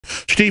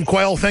Steve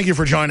Quayle, thank you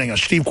for joining us.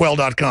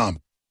 SteveQuayle.com.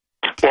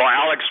 Well,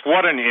 Alex,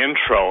 what an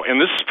intro. And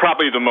this is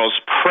probably the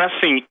most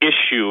pressing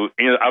issue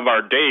of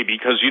our day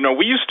because,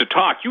 we used to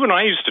talk, you and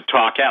I used to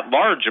talk at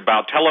large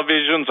about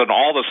televisions and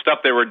all the stuff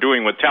they were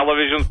doing with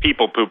televisions.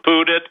 People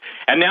poo-pooed it.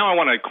 And now I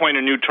want to coin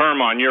a new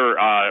term on your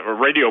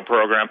radio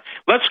program.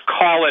 Let's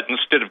call it,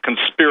 instead of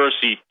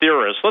conspiracy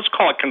theorists, let's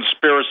call it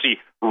conspiracy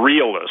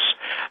realists.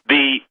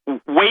 The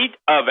weight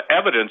of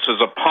evidence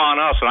is upon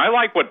us. And I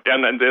like what,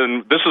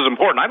 and this is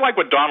important, I like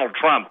what Donald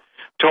Trump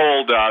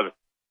told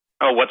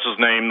what's his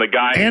name? The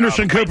guy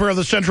Anderson Cooper of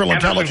the Central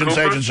Intelligence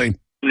Agency.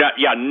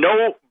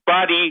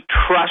 Nobody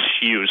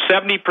trusts you.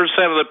 70%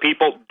 of the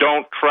people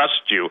don't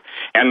trust you.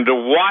 And to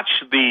watch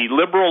the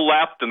liberal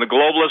left and the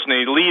globalists and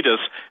the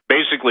elitists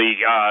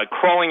basically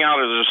crawling out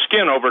of their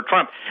skin over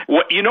Trump.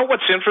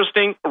 What's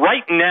interesting?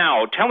 Right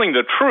now, telling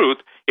the truth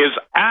is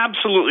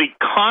absolutely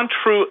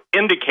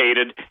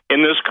contraindicated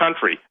in this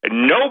country.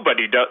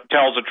 Nobody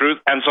tells the truth.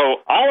 And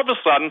so all of a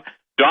sudden,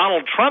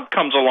 Donald Trump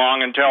comes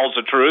along and tells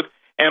the truth.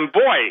 And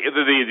boy,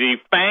 the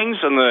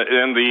fangs and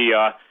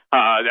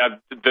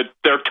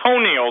their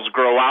toenails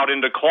grow out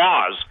into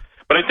claws.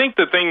 But I think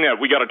the thing that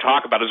we got to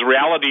talk about is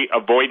reality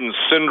avoidance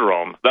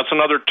syndrome. That's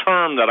another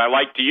term that I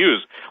like to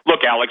use.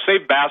 Look, Alex,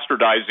 they've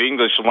bastardized the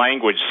English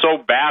language so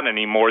bad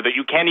anymore that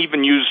you can't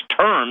even use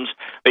terms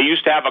that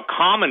used to have a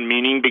common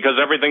meaning because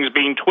everything's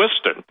being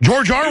twisted.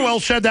 George Orwell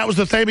said that was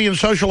the Fabian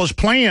Socialist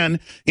plan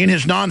in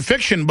his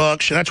nonfiction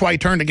books, and that's why he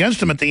turned against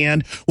him at the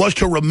end, was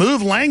to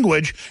remove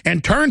language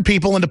and turn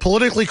people into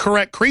politically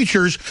correct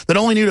creatures that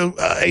only knew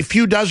a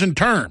few dozen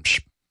terms.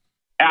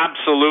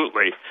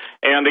 Absolutely.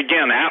 And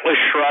again, Atlas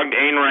Shrugged,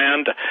 Ayn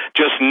Rand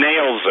just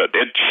nails it.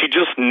 She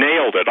just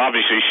nailed it.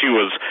 Obviously, she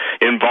was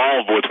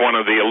involved with one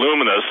of the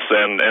Illuminists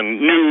and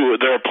knew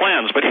their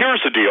plans. But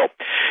here's the deal.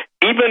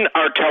 Even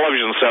our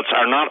television sets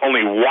are not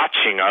only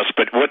watching us,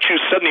 but what you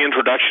said in the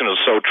introduction is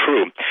so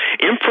true.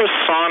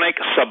 Infrasonic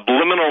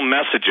subliminal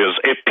messages.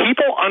 If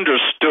people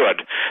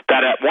understood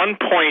that at one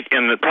point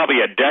in probably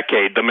a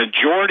decade, the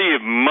majority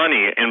of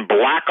money in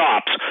black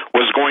ops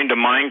was going to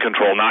mind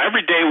control. Now,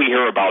 every day we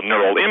hear about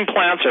neural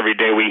implants. Every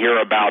day we hear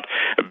about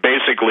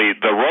basically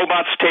the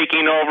robots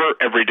taking over.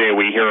 Every day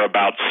we hear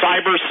about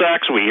cyber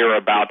sex. We hear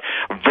about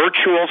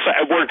virtual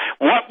sex.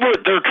 What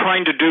they're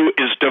trying to do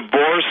is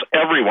divorce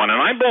everyone.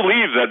 And I believe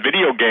that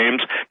video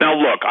games, now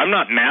look, I'm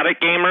not mad at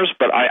gamers,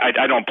 but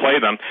I don't play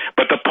them.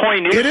 But the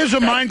point is... It is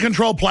a mind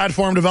control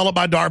platform developed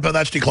by DARPA.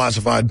 That's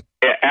declassified.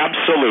 Yeah,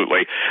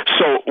 absolutely.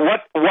 So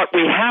what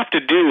we have to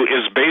do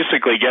is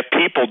basically get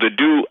people to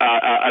do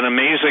an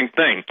amazing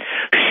thing.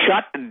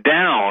 Shut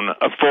down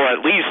for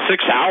at least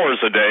 6 hours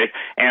a day.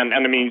 And I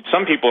mean,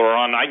 some people are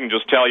on, I can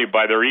just tell you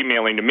by their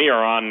emailing to me,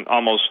 are on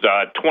almost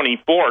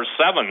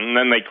 24/7, and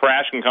then they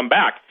crash and come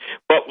back.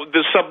 But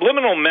the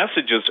subliminal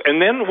messages, and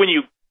then when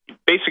you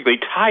basically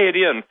tie it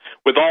in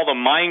with all the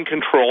mind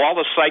control, all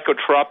the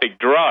psychotropic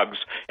drugs,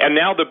 and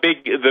now the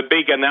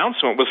big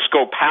announcement was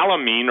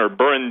scopolamine or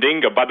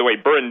burundinga. By the way,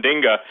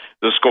 burundinga,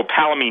 the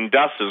scopolamine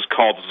dust is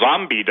called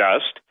zombie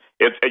dust.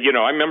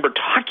 I remember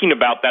talking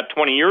about that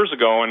 20 years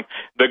ago, and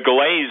the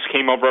glaze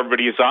came over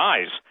everybody's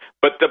eyes.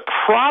 But the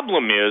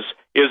problem is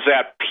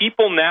that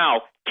people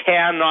now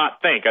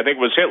cannot think. I think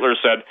it was Hitler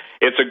said,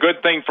 it's a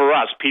good thing for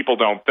us, people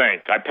don't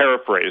think. I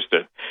paraphrased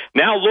it.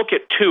 Now look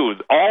at,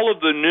 all of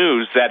the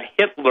news that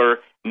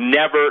Hitler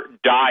never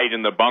died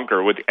in the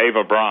bunker with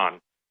Eva Braun.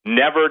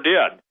 Never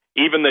did.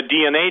 Even the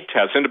DNA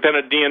test,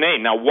 independent DNA.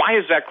 Now, why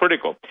is that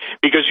critical?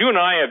 Because you and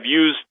I have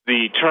used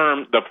the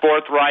term the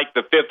Fourth Reich,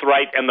 the Fifth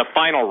Reich, and the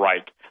Final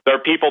Reich. There are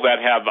people that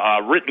have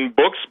written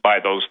books by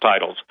those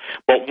titles.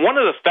 But one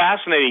of the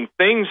fascinating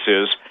things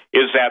is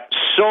that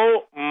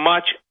so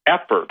much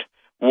effort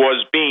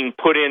was being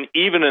put in,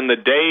 even in the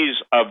days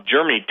of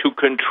Germany, to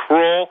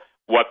control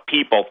what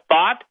people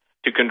thought,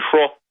 to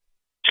control,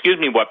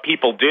 what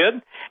people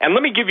did. And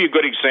let me give you a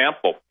good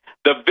example.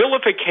 The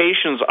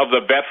vilifications of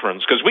the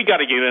veterans, because we got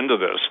to get into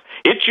this.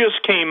 It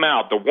just came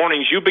out, the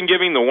warnings you've been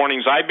giving, the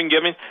warnings I've been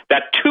giving,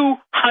 that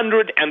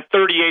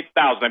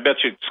 238,000, I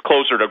bet you it's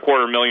closer to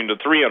 250,000 to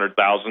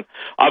 300,000,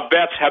 of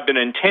vets have been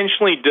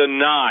intentionally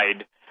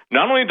denied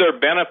not only their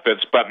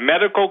benefits, but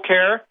medical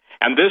care.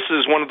 And this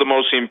is one of the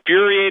most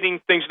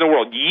infuriating things in the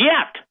world.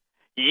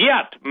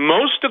 Yet,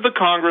 most of the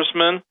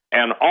congressmen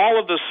and all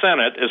of the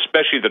Senate,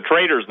 especially the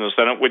traitors in the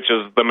Senate, which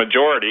is the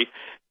majority,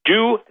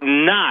 do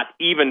not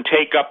even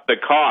take up the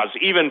cause,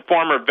 even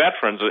former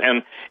veterans.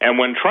 And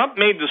when Trump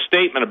made the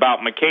statement about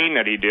McCain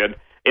that he did,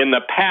 in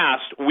the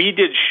past, we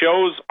did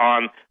shows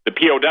on the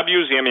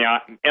POWs, the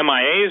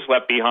MIAs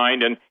left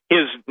behind, and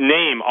his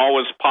name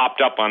always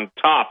popped up on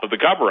top of the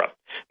cover-up.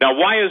 Now,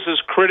 why is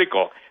this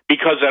critical?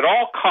 Because at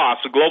all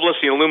costs, the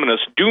globalists and the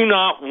illuminists do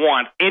not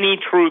want any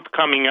truth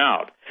coming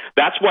out.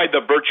 That's why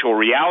the virtual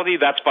reality,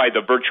 that's why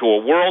the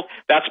virtual world,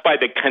 that's by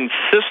the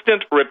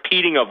consistent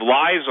repeating of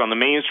lies on the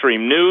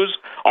mainstream news.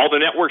 All the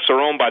networks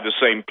are owned by the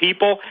same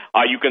people.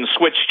 You can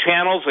switch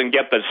channels and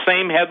get the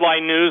same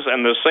headline news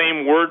and the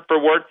same word for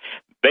word.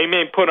 They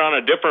may put on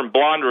a different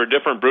blonde or a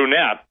different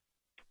brunette,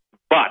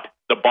 but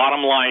the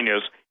bottom line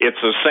is It's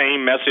the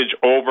same message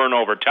over and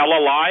over. Tell a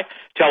lie,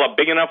 tell a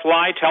big enough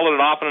lie, tell it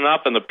often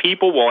enough, and the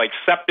people will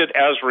accept it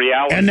as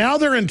reality. And now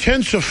they're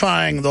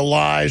intensifying the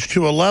lies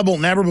to a level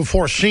never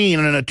before seen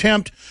in an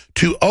attempt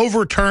to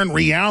overturn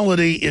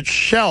reality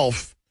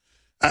itself.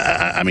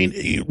 I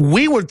mean,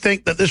 we would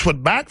think that this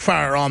would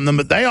backfire on them,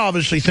 but they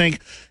obviously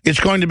think it's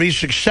going to be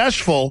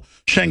successful,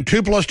 saying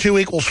 2 +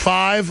 2 =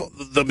 5.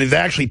 They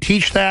actually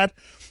teach that.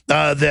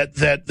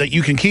 That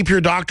you can keep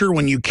your doctor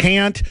when you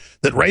can't,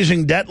 that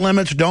raising debt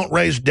limits don't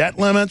raise debt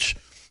limits,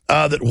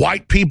 that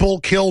white people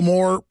kill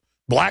more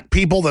black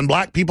people than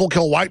black people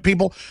kill white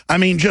people. I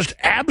mean, just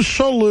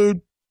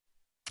absolute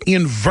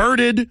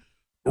inverted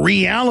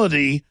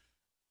reality,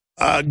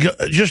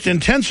 just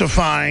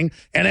intensifying.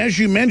 And as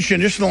you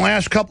mentioned, just in the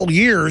last couple of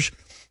years,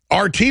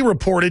 RT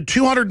reported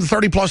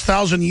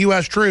 230,000+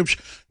 U.S. troops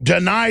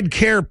denied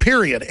care,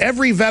 period.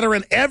 Every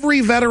veteran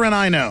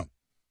I know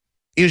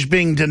is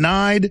being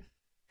denied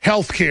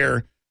health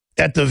care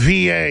at the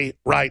VA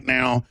right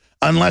now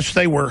unless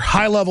they were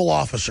high-level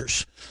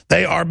officers.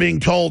 They are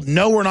being told,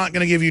 no, we're not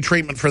going to give you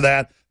treatment for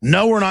that.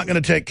 No, we're not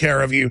going to take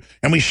care of you.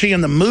 And we see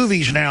in the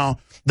movies now,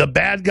 the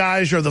bad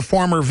guys are the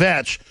former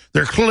vets.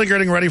 They're clearly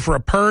getting ready for a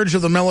purge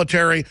of the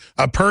military,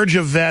 a purge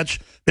of vets,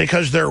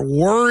 because they're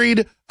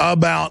worried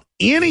about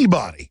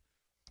anybody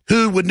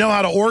who would know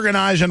how to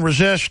organize and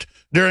resist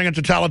during a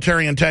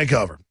totalitarian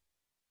takeover,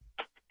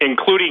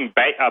 including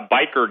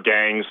biker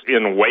gangs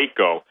in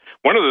Waco.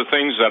 One of the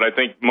things that I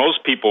think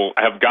most people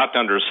have got to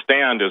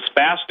understand is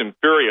Fast and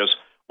Furious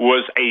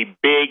was a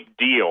big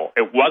deal.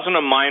 It wasn't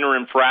a minor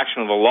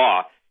infraction of the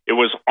law. It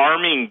was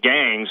arming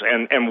gangs,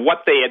 and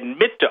what they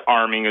admit to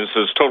arming is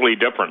totally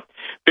different.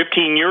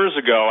 15 years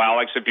ago,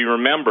 Alex, if you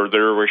remember,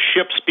 there were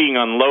ships being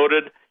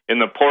unloaded in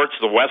the ports,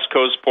 the West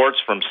Coast ports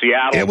from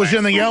Seattle. It was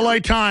in the L.A.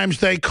 Times.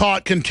 They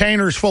caught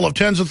containers full of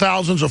tens of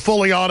thousands of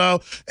fully auto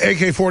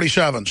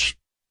AK-47s.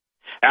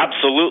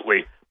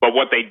 Absolutely. But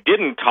what they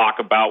didn't talk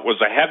about was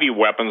the heavy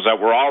weapons that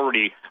were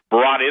already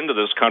brought into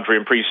this country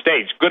and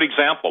pre-staged. Good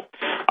example.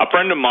 A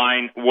friend of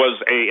mine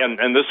was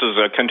and this is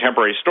a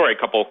contemporary story, a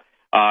couple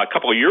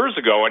of years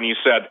ago, and he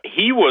said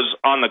he was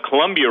on the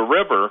Columbia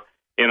River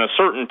in a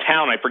certain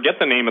town. I forget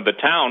the name of the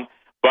town,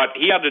 but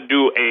he had to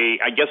do an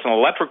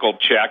electrical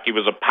check. He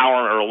was a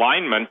power or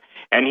lineman,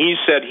 and he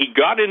said he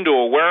got into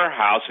a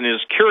warehouse, and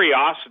his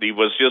curiosity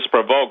was just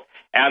provoked.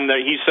 And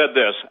he said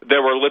this: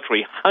 there were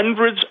literally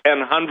hundreds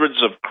and hundreds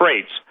of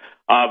crates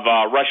of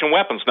Russian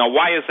weapons. Now,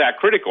 why is that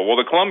critical? Well,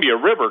 the Columbia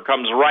River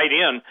comes right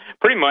in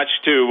pretty much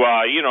to,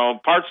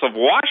 parts of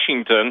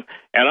Washington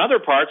and other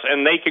parts,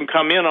 and they can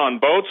come in on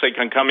boats. They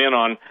can come in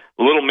on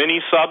little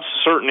mini subs,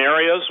 certain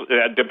areas,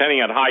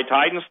 depending on high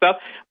tide and stuff.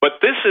 But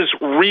this is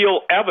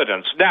real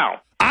evidence.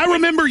 Now, I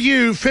remember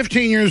you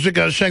 15 years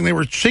ago saying they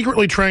were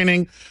secretly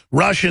training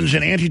Russians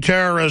in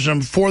anti-terrorism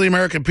for the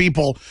American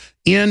people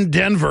in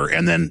Denver.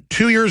 And then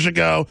 2 years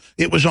ago,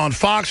 it was on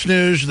Fox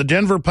News, the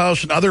Denver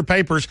Post, and other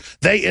papers.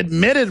 They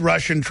admitted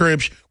Russian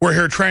troops were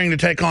here training to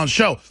take on.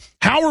 So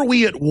how are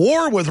we at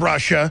war with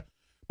Russia,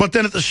 but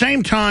then at the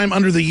same time,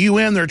 under the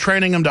UN, they're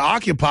training them to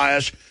occupy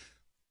us?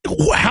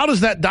 How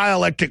does that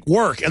dialectic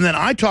work? And then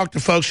I talked to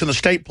folks in the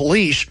state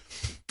police,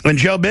 and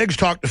Joe Biggs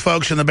talked to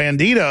folks in the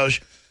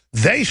Banditos.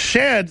 They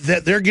said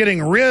that they're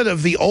getting rid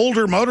of the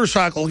older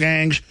motorcycle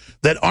gangs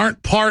that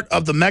aren't part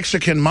of the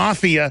Mexican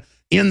mafia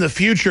in the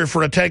future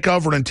for a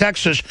takeover in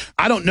Texas.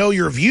 I don't know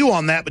your view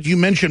on that, but you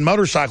mentioned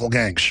motorcycle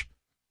gangs.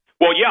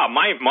 Well, yeah,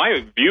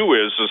 my view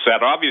is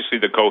that obviously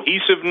the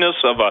cohesiveness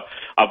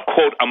of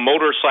quote, a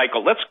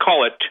motorcycle, let's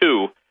call it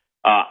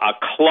a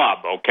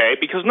club, okay?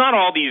 Because not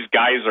all these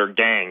guys are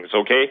gangs,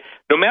 okay?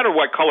 No matter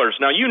what colors.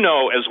 Now, you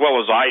know as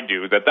well as I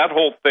do that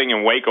whole thing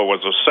in Waco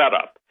was a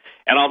setup.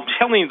 And I'm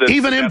telling you that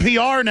even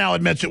NPR now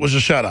admits it was a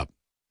setup.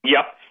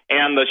 Yep.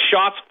 And the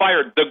shots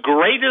fired, the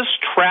greatest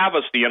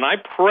travesty, and I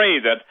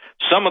pray that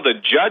some of the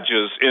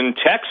judges in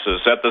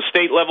Texas at the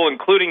state level,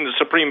 including the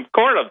Supreme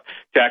Court of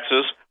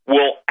Texas,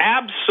 will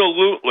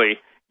absolutely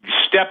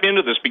step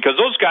into this, because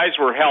those guys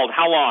were held,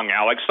 how long,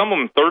 Alex? Some of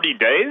them 30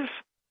 days?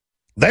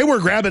 They were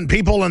grabbing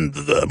people and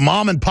the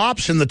mom and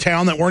pops in the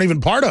town that weren't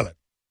even part of it.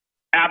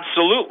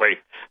 Absolutely.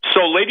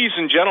 So, ladies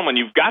and gentlemen,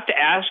 you've got to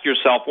ask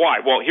yourself why.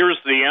 Well, here's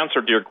the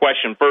answer to your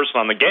question first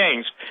on the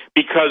gangs,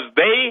 because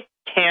they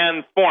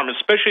can form,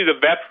 especially the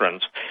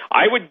veterans.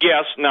 I would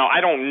guess, now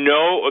I don't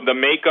know the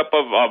makeup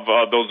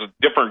of those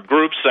different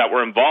groups that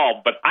were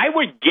involved, but I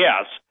would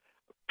guess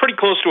pretty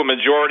close to a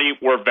majority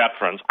were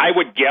veterans. I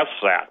would guess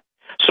that.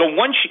 So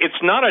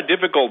it's not a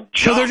difficult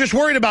job. So they're just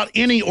worried about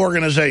any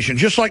organization,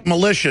 just like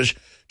militias,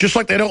 just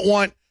like they don't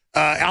want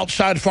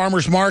outside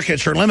farmers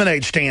markets or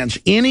lemonade stands,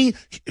 any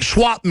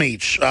swap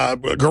meets,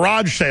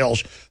 garage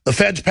sales. The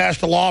feds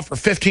passed a law for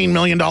 $15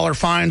 million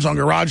fines on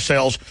garage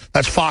sales.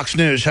 That's Fox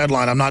News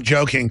headline. I'm not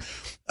joking.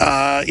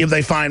 If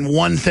they find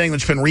one thing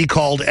that's been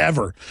recalled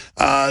ever.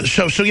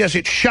 So yes,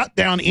 it shut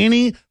down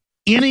any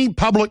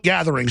public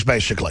gatherings,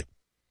 basically.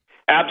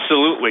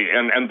 Absolutely.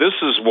 And this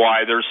is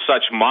why there's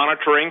such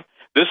monitoring.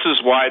 This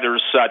is why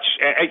there's such,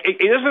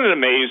 isn't it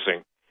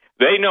amazing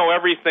They know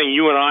everything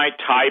you and I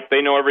type.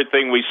 They know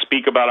everything we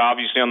speak about,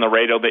 obviously, on the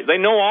radio. They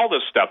know all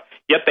this stuff,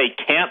 yet they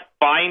can't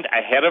find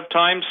ahead of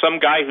time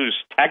some guy who's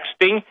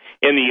texting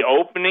in the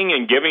opening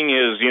and giving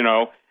his,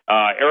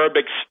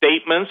 Arabic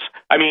statements.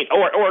 I mean,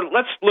 or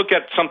let's look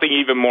at something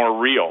even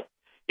more real.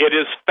 It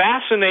is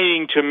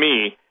fascinating to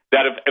me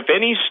that if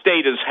any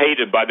state is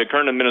hated by the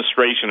current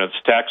administration, it's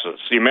Texas.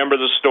 You remember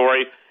the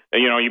story?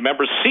 You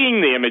remember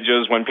seeing the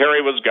images when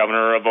Perry was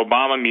governor of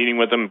Obama meeting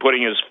with him,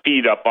 putting his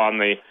feet up on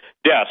the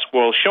desk.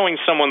 Well, showing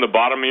someone the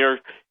bottom here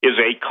is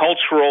a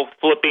cultural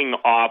flipping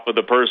off of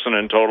the person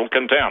in total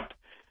contempt.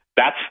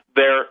 That's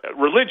their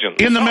religion.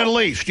 In the Middle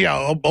East,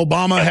 yeah,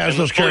 Obama has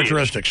those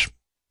characteristics.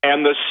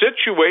 And the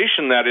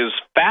situation that is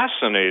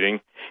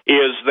fascinating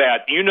is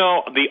that,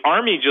 the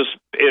Army just,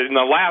 in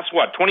the last,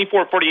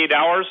 24, 48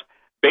 hours,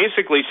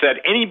 basically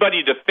said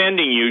anybody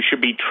defending you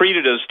should be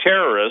treated as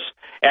terrorists,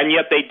 and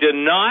yet they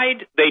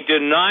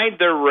denied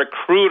their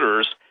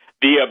recruiters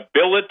the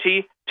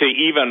ability to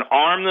even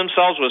arm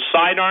themselves with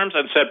sidearms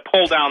and said,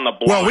 pull down the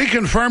block. Well, we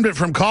confirmed it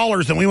from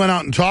callers, and we went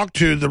out and talked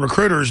to the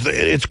recruiters.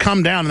 It's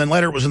come down, and then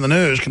later it was in the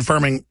news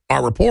confirming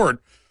our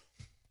report.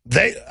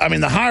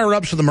 The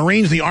higher-ups of the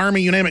Marines, the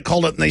Army, you name it,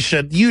 called it, and they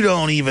said, you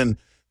don't even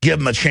give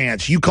them a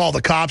chance. You call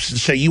the cops and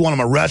say you want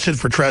them arrested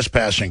for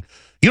trespassing.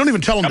 You don't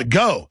even tell them to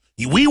go.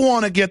 We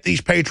want to get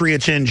these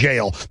patriots in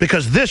jail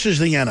because this is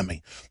the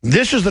enemy.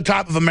 This is the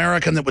type of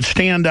American that would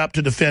stand up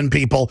to defend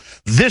people.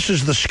 This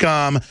is the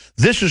scum.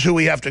 This is who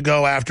we have to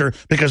go after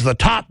because the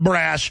top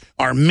brass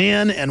are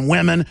men and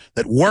women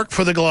that work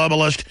for the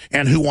globalist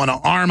and who want to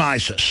arm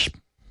ISIS.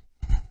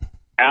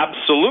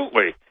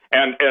 Absolutely.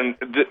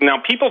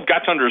 Now people have got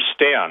to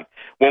understand,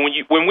 when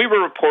we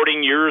were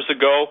reporting years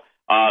ago,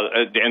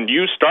 and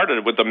you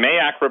started with the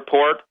Mayak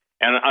report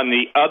and on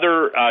the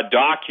other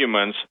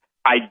documents,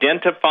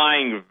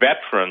 identifying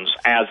veterans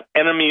as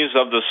enemies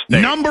of the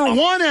state. Number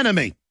one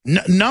enemy.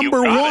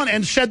 Number one,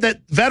 and said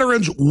that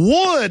veterans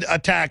would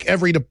attack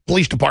every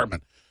police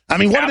department. I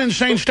mean, what an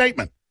insane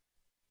statement.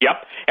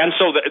 Yep. And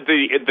so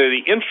the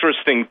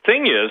interesting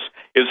thing is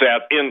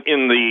that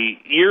in the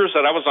years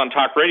that I was on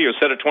talk radio,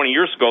 said it 20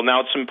 years ago,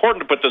 now it's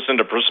important to put this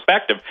into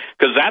perspective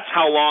because that's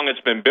how long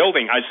it's been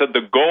building. I said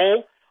the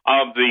goal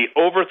of the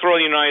overthrow of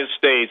the United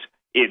States,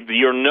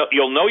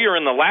 you'll know you're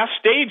in the last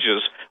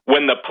stages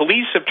when the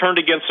police have turned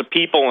against the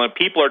people and the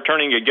people are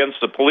turning against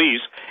the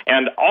police.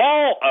 And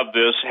all of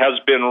this has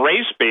been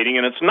race baiting,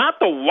 and it's not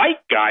the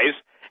white guys,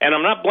 and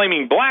I'm not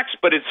blaming blacks,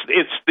 but it's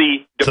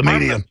the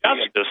Department of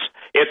Justice.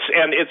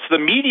 It's the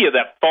media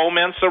that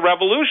foments the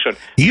revolution.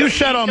 You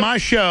said on my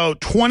show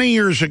 20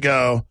 years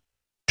ago,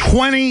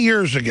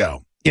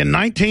 in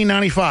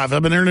 1995,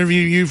 I've been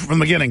interviewing you from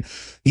the beginning,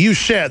 you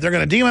said they're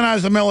going to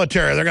demonize the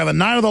military, they're going to have a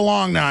night of the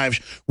long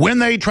knives. When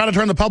they try to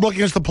turn the public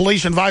against the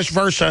police and vice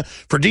versa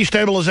for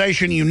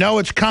destabilization, you know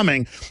it's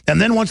coming. And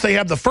then once they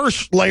have the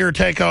first layer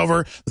take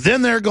over,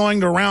 then they're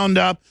going to round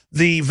up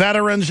the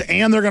veterans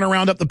and they're going to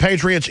round up the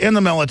patriots in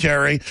the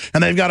military,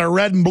 and they've got a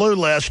red and blue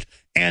list.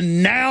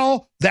 And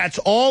now that's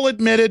all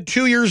admitted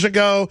 2 years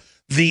ago.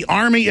 The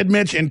Army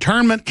admits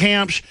internment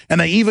camps,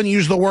 and they even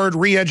use the word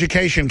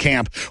re-education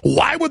camp.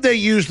 Why would they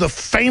use the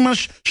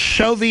famous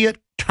Soviet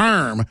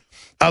term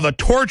of a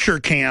torture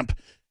camp,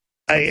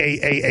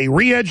 a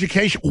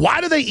re-education?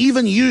 Why do they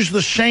even use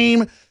the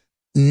same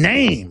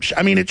names?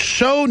 I mean, it's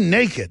so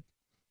naked.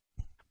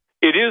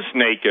 It is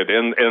naked,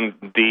 and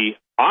the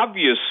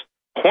obvious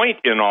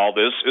point in all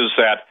this is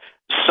that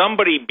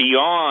somebody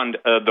beyond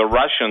the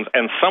Russians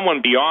and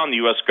someone beyond the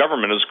U.S.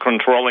 government is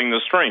controlling the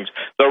strings.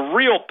 The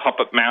real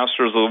puppet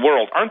masters of the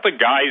world aren't the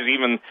guys,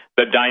 even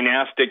the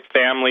dynastic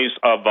families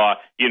of,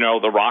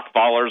 the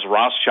Rockefellers,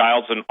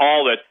 Rothschilds, and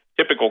all the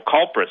typical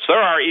culprits. There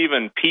are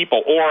even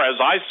people, or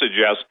as I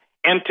suggest,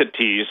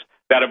 entities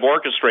that have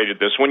orchestrated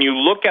this. When you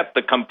look at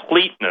the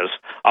completeness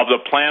of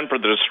the plan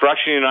for the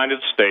destruction of the United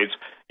States,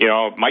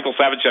 Michael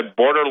Savage said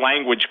border,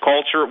 language,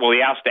 culture. Well,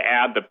 he has to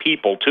add the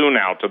people, too,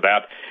 now to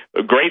that.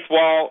 Great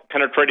Wall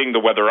penetrating the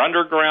weather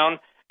underground.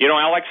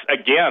 Alex,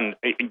 again,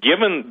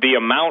 given the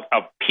amount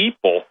of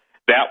people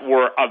that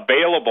were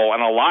available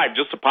and alive,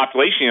 just the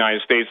population of the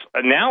United States,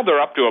 now they're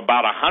up to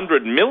about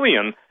 100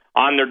 million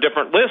on their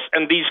different lists.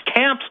 And these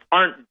camps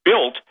aren't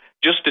built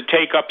just to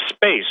take up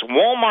space.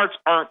 Walmarts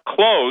aren't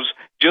closed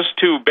just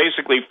to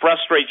basically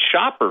frustrate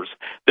shoppers.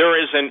 There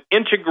is an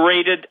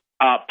integrated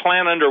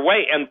plan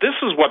underway, and this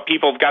is what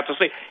people have got to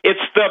say. It's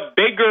the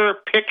bigger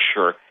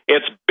picture.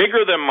 It's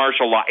bigger than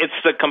martial law. It's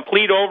the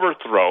complete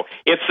overthrow.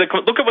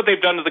 Look at what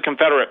they've done to the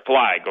Confederate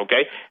flag,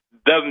 okay?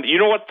 You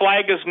know what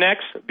flag is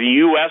next? The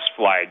U.S.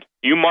 flag.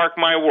 You mark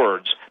my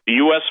words. The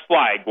U.S.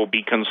 flag will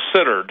be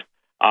considered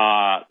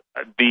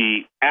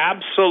the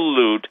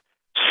absolute,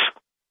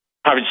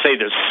 I would say,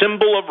 the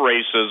symbol of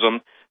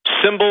racism,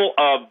 symbol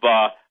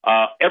of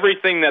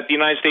everything that the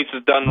United States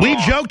has done wrong. We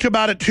joked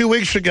about it 2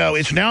 weeks ago.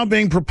 It's now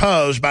being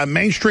proposed by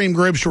mainstream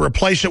groups to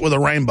replace it with a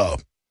rainbow.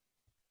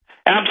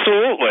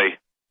 Absolutely.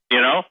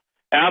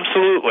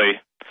 Absolutely.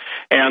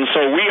 And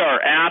so we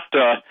are at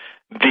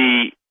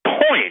the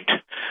point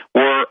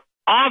where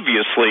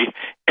obviously,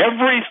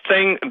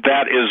 everything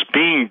that is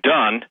being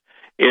done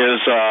is,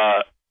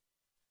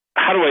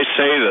 how do I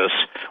say this?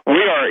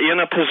 We are in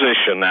a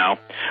position now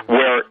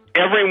where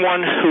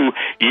everyone who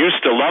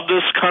used to love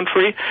this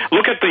country,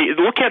 look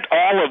at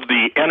all of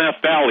the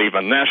NFL,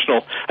 even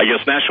National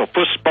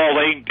Football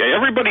League.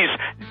 Everybody's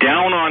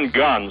down on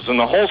guns, and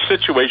the whole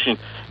situation.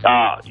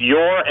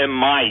 Your and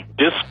my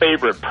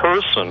disfavorite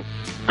person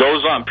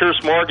goes on Piers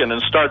Morgan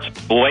and starts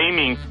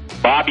blaming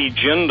Bobby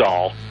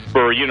Jindal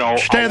for,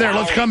 Stay there.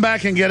 Let's come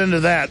back and get into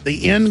that.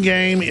 The end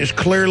game is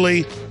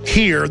clearly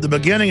here, the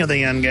beginning of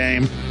the end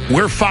game.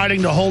 We're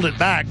fighting to hold it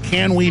back.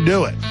 Can we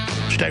do it?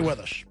 Stay with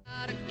us.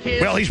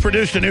 Well, he's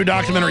produced a new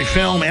documentary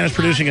film and is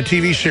producing a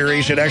TV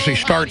series. It actually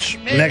starts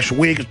next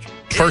week.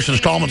 First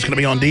installment's going to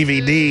be on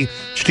DVD,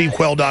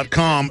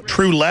 stevequayle.com.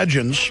 True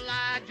Legends,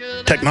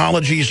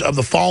 Technologies of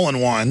the Fallen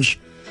Ones.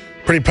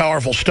 Pretty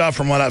powerful stuff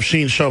from what I've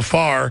seen so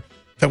far.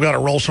 I've got to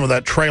roll some of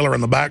that trailer in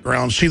the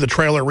background, see the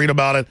trailer, read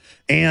about it,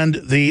 and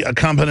the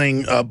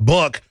accompanying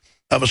book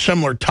of a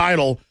similar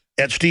title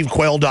at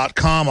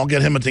stevequayle.com. I'll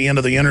get him at the end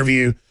of the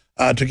interview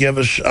to give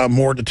us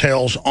more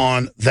details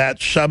on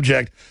that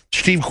subject.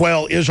 Steve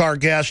Quayle is our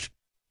guest.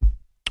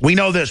 We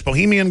know this.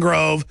 Bohemian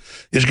Grove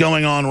is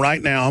going on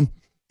right now.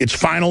 Its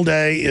final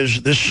day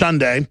is this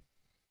Sunday,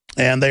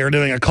 and they are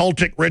doing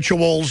occultic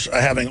rituals,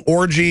 having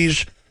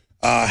orgies,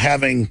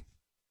 having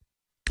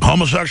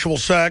homosexual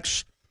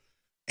sex.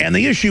 And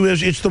the issue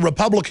is it's the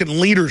Republican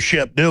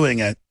leadership doing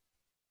it.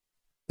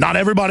 Not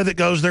everybody that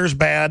goes there is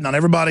bad. Not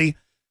everybody,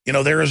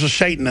 there is a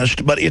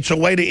Satanist. But it's a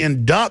way to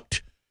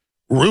induct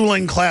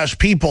ruling class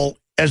people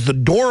as the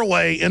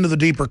doorway into the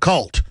deeper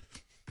cult.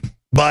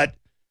 But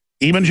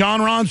even John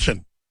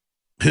Ronson,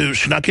 who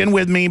snuck in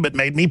with me but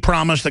made me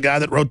promise, the guy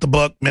that wrote the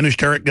book,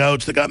 Ministeric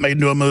Goats, that got made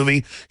into a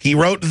movie, he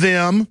wrote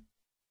them.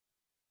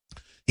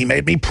 He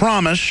made me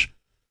promise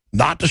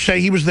not to say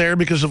he was there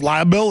because of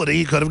liability.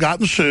 He could have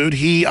gotten sued.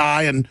 He,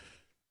 I, and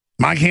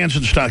Mike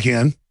Hansen stuck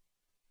in.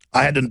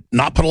 I had to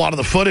not put a lot of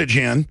the footage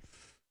in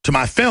to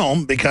my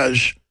film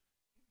because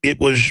it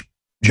was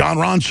John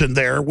Ronson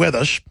there with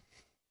us.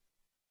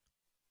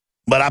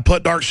 But I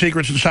put Dark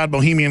Secrets Inside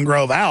Bohemian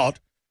Grove out,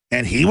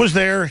 and he was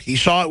there. He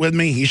saw it with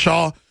me. He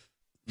saw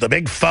the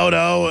big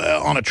photo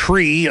on a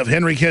tree of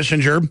Henry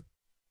Kissinger.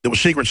 There was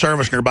Secret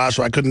Service nearby,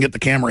 so I couldn't get the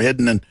camera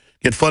hidden and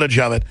get footage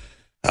of it.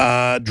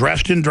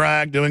 Dressed in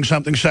drag, doing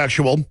something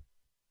sexual.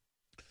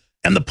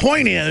 And the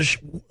point is,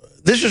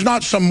 this is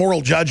not some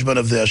moral judgment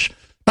of this,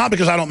 not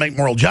because I don't make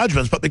moral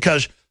judgments, but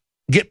because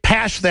get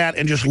past that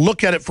and just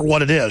look at it for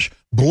what it is.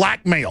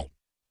 Blackmail.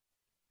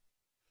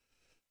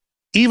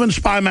 Even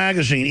Spy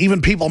Magazine,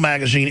 even People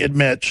Magazine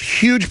admits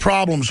huge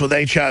problems with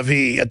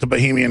HIV at the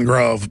Bohemian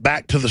Grove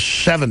back to the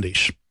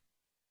 70s,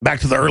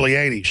 back to the early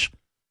 80s.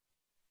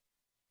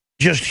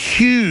 Just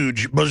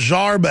huge,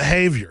 bizarre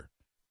behavior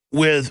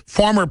with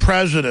former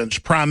presidents,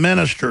 prime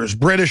ministers,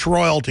 British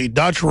royalty,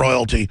 Dutch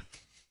royalty,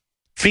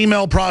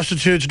 female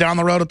prostitutes down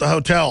the road at the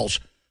hotels,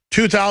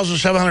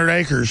 2,700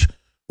 acres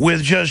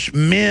with just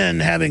men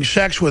having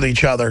sex with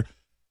each other.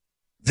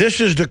 This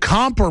is to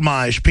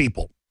compromise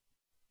people.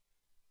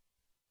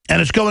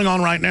 And it's going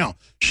on right now.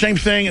 Same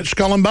thing at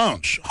Skull and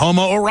Bones,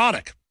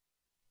 homoerotic,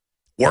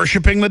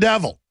 worshiping the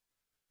devil.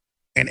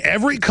 And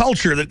every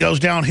culture that goes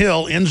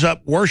downhill ends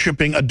up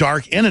worshiping a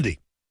dark entity.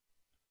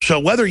 So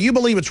whether you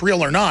believe it's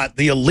real or not,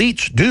 the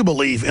elites do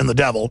believe in the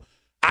devil.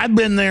 I've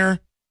been there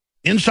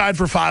inside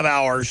for 5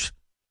 hours,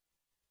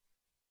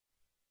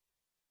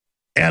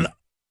 and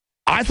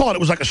I thought it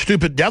was like a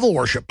stupid devil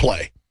worship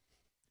play,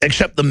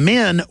 except the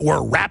men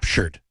were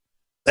raptured.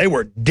 They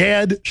were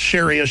dead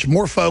serious,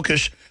 more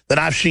focused than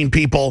I've seen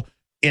people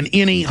in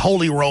any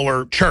holy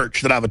roller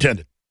church that I've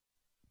attended.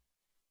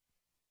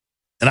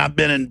 And I've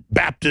been in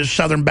Baptist,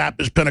 Southern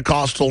Baptist,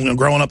 Pentecostal,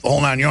 growing up the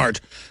whole 9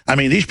 yards. I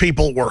mean, these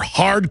people were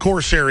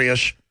hardcore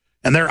serious,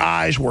 and their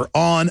eyes were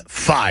on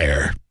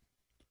fire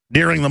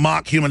during the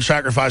mock human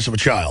sacrifice of a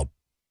child.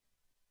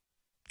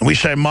 And we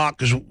say mock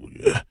because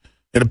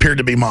it appeared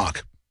to be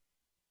mock.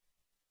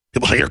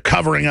 People say you're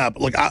covering up.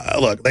 Look,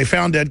 they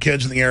found dead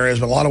kids in the area.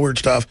 There's been a lot of weird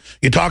stuff.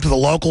 You talk to the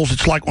locals,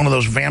 it's like one of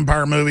those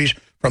vampire movies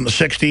from the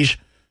 60s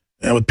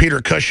with Peter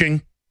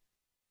Cushing.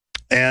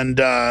 And,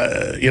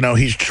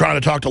 he's trying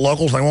to talk to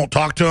locals. They won't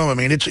talk to him. I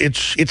mean,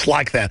 it's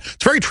like that.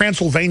 It's very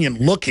Transylvanian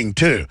looking,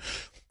 too.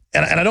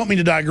 And I don't mean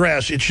to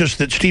digress. It's just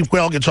that Steve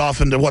Quayle gets off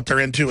into what they're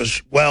into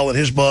as well in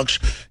his books,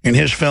 in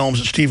his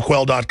films at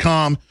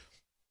stevequayle.com.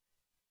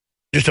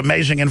 Just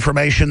amazing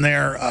information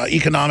there,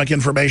 economic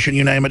information,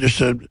 you name it.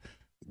 Just a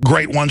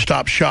great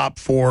one-stop shop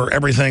for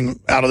everything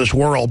out of this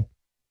world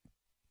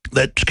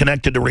that's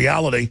connected to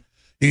reality.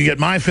 You can get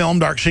my film,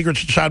 Dark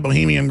Secrets Inside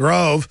Bohemian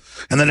Grove,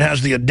 and then it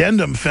has the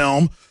addendum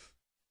film,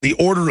 The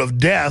Order of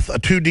Death, a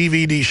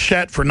 2-DVD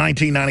set for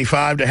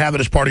 $19.95 to have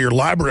it as part of your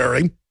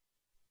library.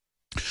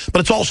 But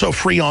it's also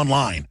free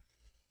online.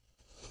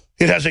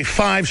 It has a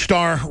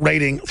 5-star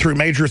rating through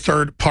major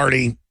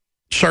third-party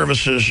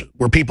services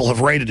where people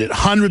have rated it.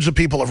 Hundreds of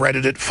people have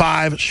rated it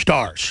 5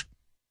 stars,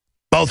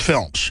 both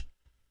films.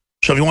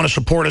 So if you want to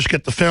support us,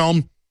 get the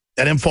film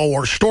at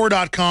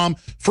InfoWarsStore.com.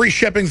 Free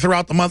shipping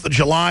throughout the month of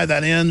July.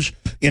 That ends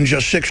in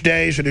just 6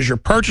 days. It is your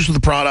purchase of the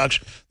products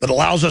that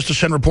allows us to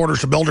send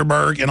reporters to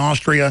Bilderberg in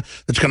Austria.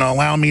 That's going to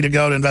allow me to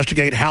go to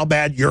investigate how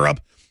bad Europe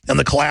and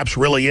the collapse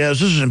really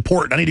is. This is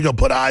important. I need to go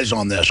put eyes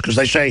on this because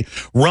they say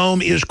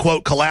Rome is,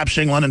 quote,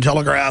 collapsing, London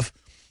Telegraph.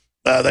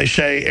 They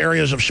say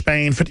areas of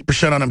Spain,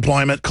 50%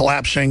 unemployment,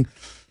 collapsing.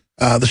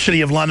 The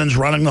city of London's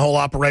running the whole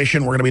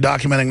operation. We're going to be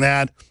documenting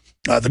that.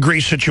 The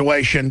Greece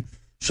situation.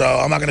 So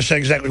I'm not going to say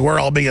exactly where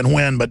I'll be and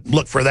when, but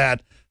look for that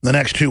in the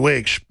next 2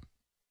 weeks,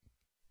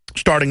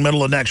 starting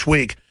middle of next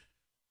week.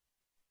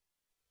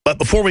 But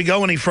before we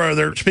go any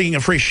further, speaking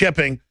of free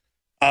shipping,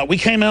 we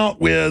came out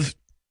with,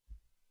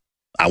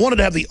 I wanted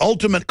to have the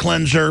ultimate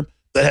cleanser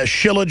that has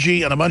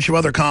Shilajit and a bunch of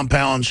other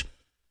compounds.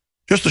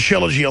 Just the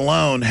Shilajit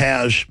alone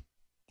has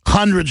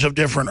hundreds of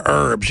different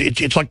herbs.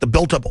 It's like the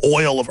built-up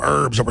oil of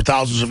herbs over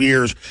thousands of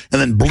years and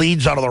then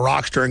bleeds out of the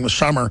rocks during the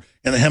summer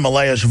in the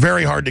Himalayas.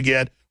 Very hard to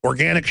get.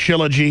 Organic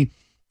Shilajit,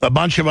 a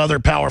bunch of other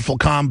powerful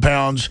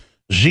compounds,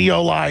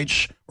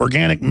 zeolites,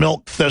 organic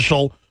milk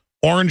thistle,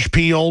 orange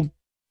peel,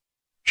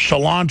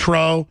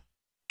 cilantro,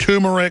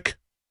 turmeric,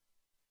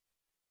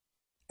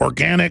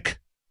 organic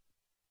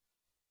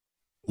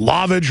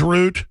lavage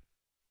root.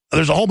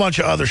 There's a whole bunch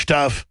of other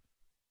stuff.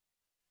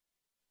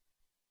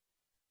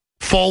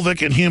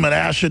 Fulvic and humic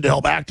acid to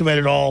help activate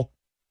it all,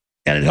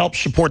 and it helps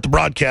support the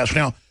broadcast.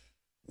 Now,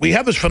 we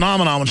have this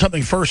phenomenon when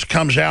something first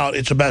comes out,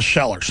 it's a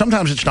bestseller.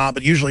 Sometimes it's not,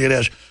 but usually it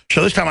is.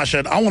 So this time I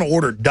said, I want to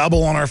order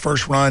double on our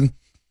first run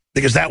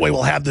because that way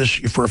we'll have this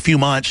for a few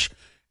months.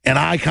 And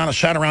I kind of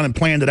sat around and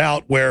planned it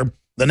out where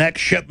the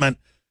next shipment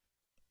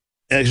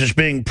is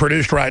being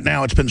produced right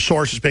now. It's been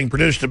sourced, it's being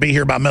produced to be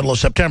here by middle of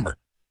September.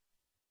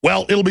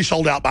 Well, it'll be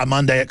sold out by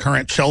Monday at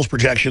current sales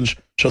projections.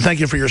 So thank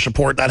you for your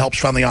support. That helps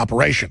fund the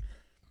operation.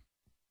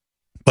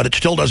 But it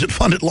still doesn't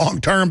fund it long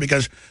term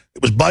because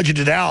it was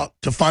budgeted out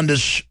to fund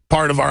this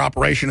part of our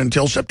operation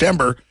until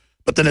September,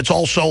 but then it's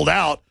all sold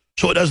out.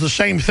 So it does the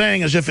same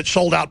thing as if it's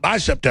sold out by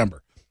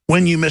September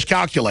when you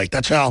miscalculate.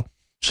 That's how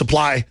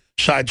supply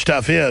side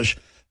stuff is.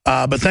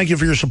 But thank you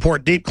for your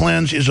support. Deep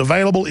Cleanse is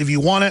available if you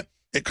want it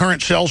at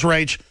current sales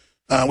rates.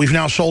 We've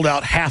now sold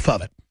out half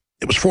of it.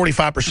 It was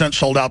 45%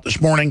 sold out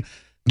this morning.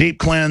 Deep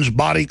Cleanse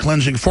Body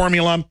Cleansing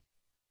Formula.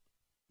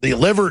 The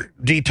liver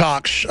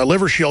detox,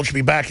 liver shield should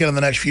be back in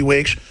the next few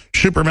weeks.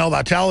 Super Male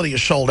Vitality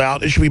is sold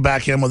out. It should be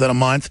back in within a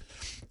month.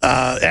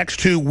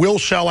 X2 will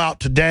sell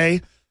out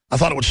today. I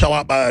thought it would sell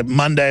out by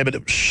Monday, but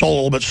it was sold a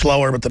little bit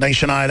slower. But the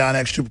Nation Iodine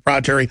X2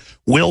 proprietary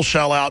will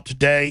sell out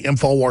today.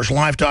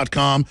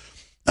 InfoWarsLife.com.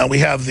 We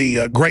have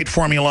the great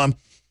formula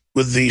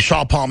with the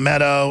saw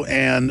palmetto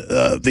and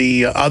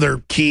the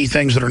other key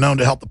things that are known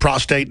to help the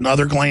prostate and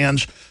other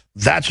glands.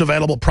 That's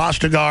available.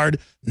 Prostagard,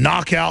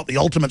 Knockout, the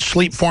ultimate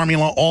sleep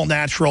formula, all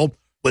natural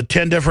with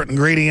 10 different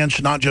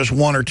ingredients, not just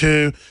one or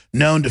two,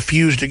 known to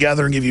fuse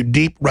together and give you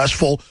deep,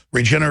 restful,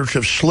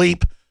 regenerative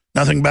sleep.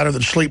 Nothing better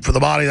than sleep for the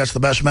body. That's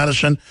the best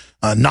medicine.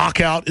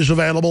 Knockout is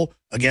available,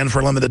 again, for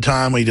a limited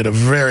time. We did a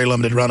very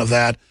limited run of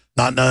that,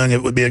 not knowing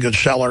it would be a good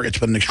seller. It's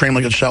been an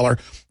extremely good seller.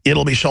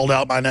 It'll be sold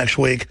out by next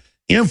week.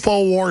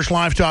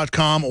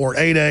 InfoWarsLife.com or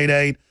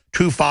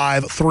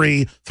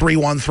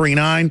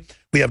 888-253-3139.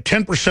 We have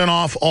 10%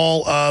 off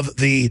all of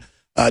the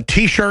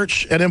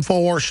T-shirts at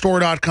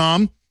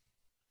InfoWarsStore.com.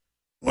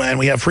 And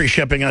we have free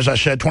shipping, as I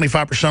said,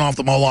 25% off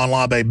the Molon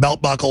Labe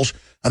belt buckles.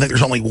 I think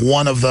there's only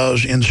one of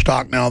those in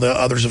stock now. The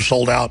others have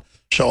sold out.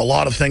 So a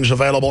lot of things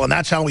available. And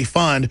that's how we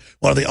fund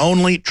one of the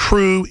only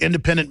true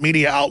independent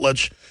media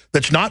outlets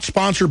that's not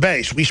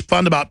sponsor-based. We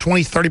fund about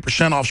 20,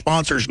 30% off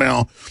sponsors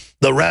now.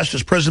 The rest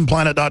is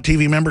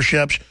PrisonPlanet.tv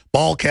memberships,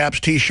 ball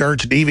caps,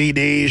 T-shirts,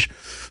 DVDs,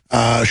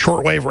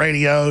 shortwave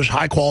radios,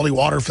 high-quality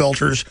water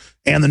filters,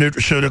 and the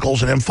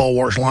nutraceuticals at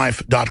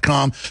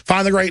InfoWarsLife.com.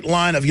 Find the great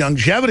line of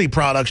longevity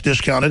products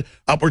discounted,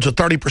 upwards of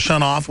 30%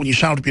 off when you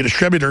sign up to be a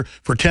distributor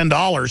for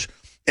 $10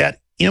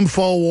 at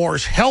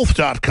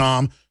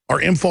InfoWarsHealth.com or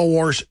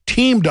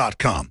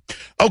InfoWarsTeam.com.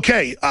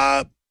 Okay,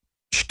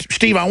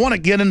 Steve, I want to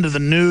get into the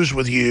news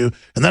with you,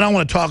 and then I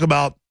want to talk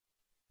about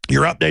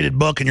your updated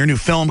book and your new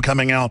film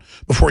coming out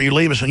before you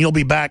leave us, and you'll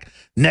be back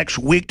next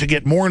week to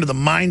get more into the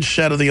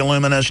mindset of the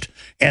Illuminist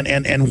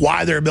and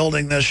why they're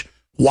building this,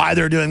 why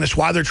they're doing this,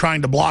 why they're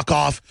trying to block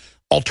off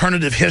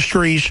alternative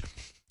histories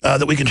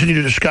that we continue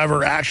to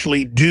discover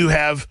actually do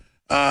have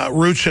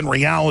roots in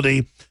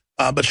reality.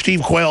 But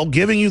Steve Quayle,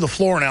 giving you the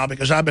floor now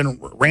because I've been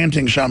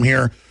ranting some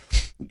here.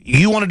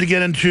 You wanted to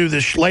get into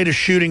this latest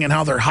shooting and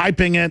how they're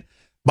hyping it,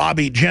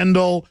 Bobby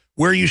Jindal,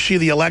 where you see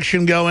the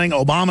election going.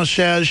 Obama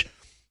says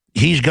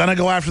he's going to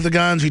go after the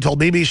guns. He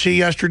told BBC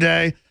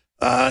yesterday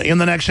in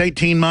the next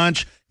 18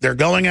 months, they're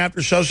going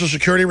after Social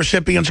Security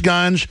recipients'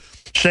 guns,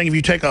 saying if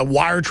you take a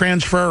wire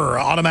transfer or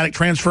automatic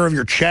transfer of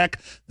your check,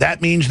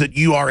 that means that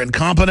you are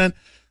incompetent.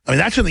 I mean,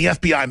 that's in the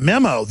FBI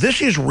memo.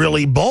 This is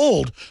really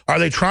bold. Are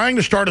they trying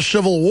to start a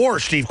civil war,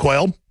 Steve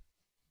Quayle?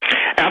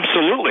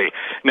 Absolutely.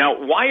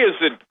 Now, why is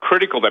it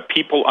critical that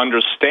people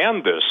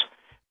understand this?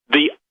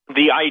 The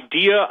the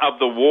idea of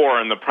the war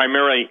in the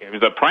primary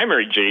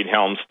Jade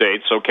Helm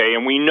states, okay,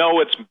 and we know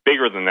it's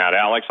bigger than that,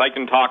 Alex. I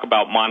can talk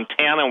about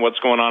Montana and what's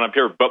going on up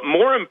here, but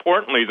more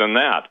importantly than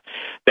that,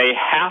 they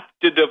have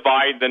to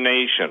divide the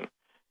nation.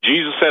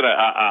 Jesus said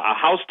a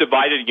house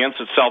divided against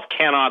itself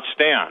cannot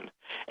stand.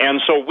 And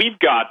so we've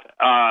got,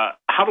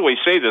 how do I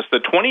say this, the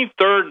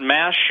 23rd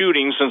mass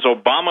shooting since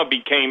Obama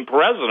became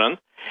president.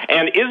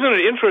 And isn't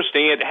it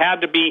interesting, it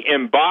had to be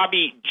in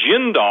Bobby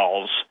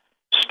Jindal's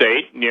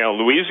state,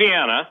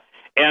 Louisiana,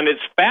 and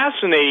it's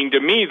fascinating to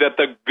me that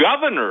the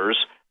governors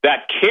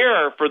that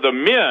care for the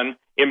men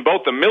in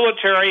both the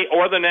military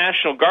or the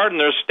National Guard in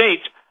their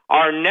states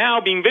are now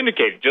being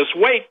vindicated. Just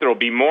wait, there'll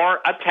be more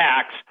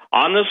attacks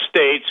on the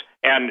states,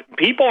 and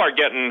people are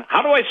getting,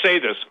 how do I say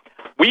this?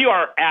 We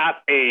are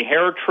at a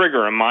hair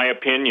trigger, in my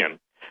opinion.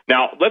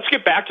 Now, let's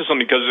get back to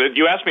something, because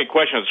you asked me a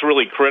question that's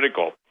really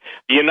critical.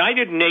 The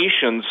United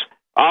Nations,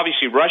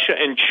 obviously Russia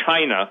and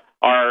China,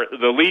 are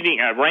the leading,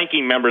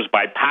 ranking members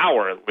by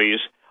power, at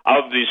least,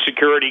 of the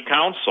Security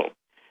Council.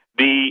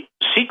 The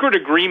secret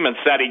agreements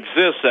that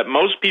exist that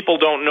most people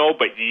don't know,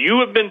 but you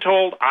have been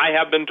told, I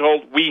have been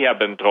told, we have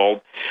been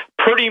told,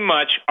 pretty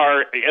much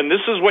are, and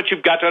this is what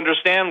you've got to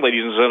understand,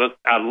 ladies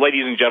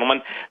and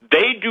gentlemen,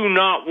 they do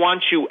not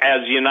want you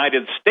as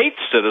United States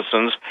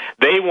citizens,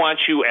 they want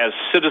you as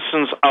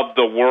citizens of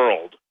the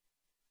world.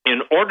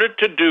 In order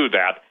to do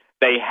that,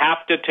 they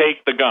have to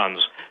take the guns.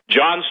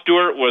 Jon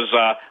Stewart was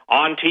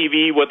on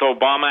TV with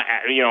Obama,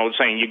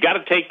 saying, you got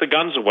to take the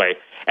guns away.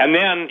 And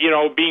then,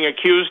 being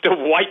accused of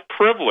white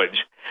privilege.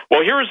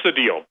 Well, here's the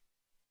deal.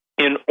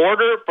 In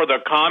order for the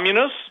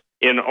communists,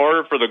 in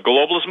order for the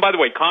globalists, and by the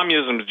way,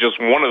 communism is just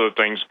one of the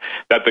things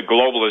that the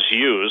globalists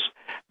use,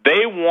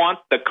 they want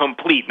the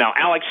complete. Now,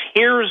 Alex,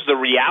 here's the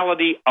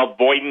reality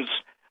avoidance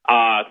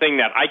thing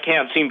that I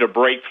can't seem to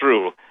break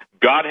through.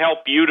 God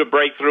help you to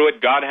break through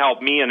it. God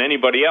help me and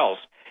anybody else.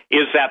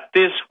 Is that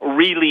this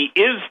really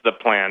is the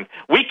plan.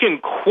 We can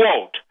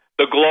quote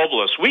the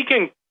globalists. We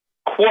can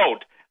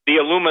quote the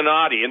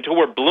Illuminati until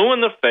we're blue in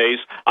the face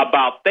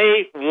about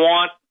they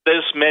want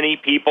this many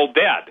people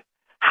dead.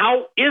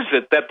 How is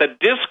it that the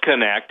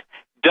disconnect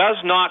does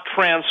not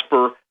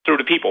transfer through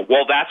to people?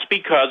 Well, that's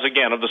because,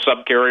 again, of the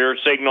subcarrier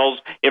signals,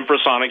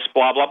 infrasonics,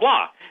 blah, blah,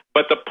 blah.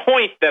 But the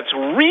point that's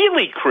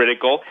really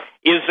critical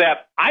is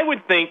that I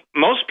would think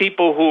most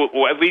people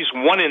who, at least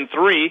 1 in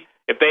 3,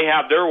 if they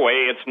have their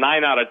way, it's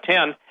 9 out of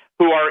 10,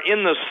 who are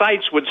in the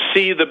sites would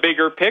see the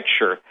bigger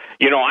picture.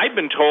 I've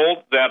been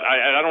told that,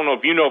 I don't know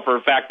if you know for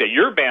a fact that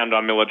you're banned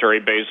on military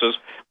bases,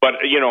 but,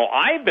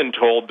 I've been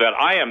told that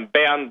I am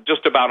banned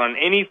just about on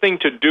anything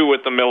to do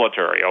with the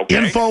military, okay?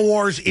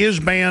 InfoWars is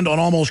banned on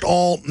almost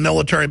all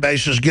military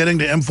bases. Getting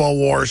to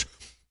InfoWars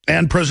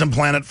and Prison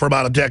Planet for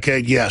about a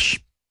decade, yes.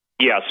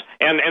 Yes,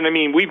 and I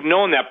mean, we've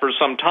known that for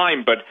some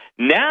time, but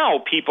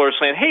now people are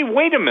saying, hey,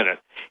 wait a minute.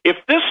 If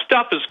this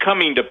stuff is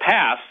coming to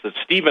pass that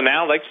Steve and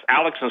Alex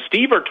and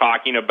Steve are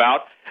talking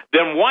about,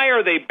 then why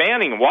are they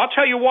banning them? Well, I'll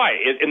tell you why,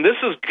 and this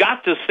has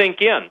got to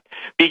sink in,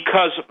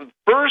 because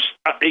first,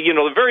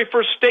 the very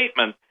first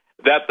statement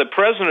that the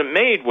president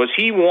made was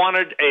he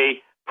wanted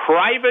a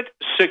private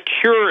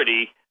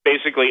security,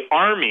 basically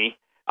army,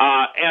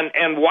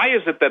 and why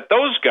is it that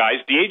those guys,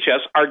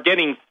 DHS, are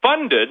getting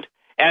funded,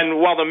 and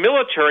while the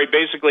military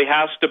basically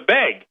has to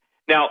beg?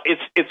 Now,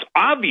 it's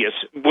obvious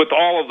with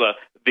all of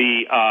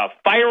the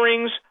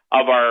firings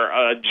of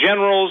our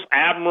generals,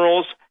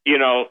 admirals,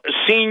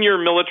 senior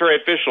military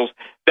officials,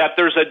 that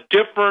there's a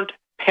different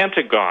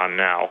Pentagon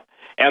now.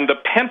 And the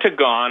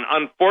Pentagon,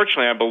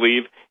 unfortunately, I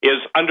believe, is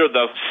under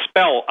the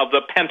spell of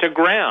the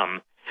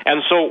pentagram.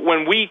 And so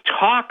when we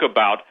talk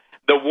about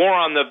the war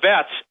on the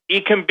vets,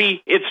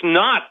 it's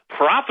not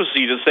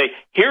prophecy to say,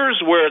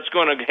 here's where it's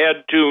going to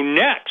head to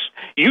next.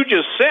 You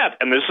just said,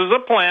 and this is a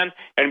plan,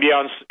 and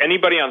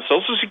anybody on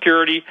Social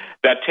Security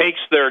that takes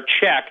their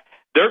check,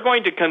 they're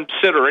going to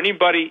consider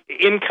anybody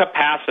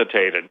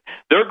incapacitated.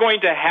 They're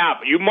going to have,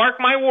 you mark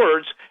my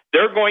words,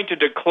 they're going to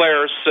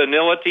declare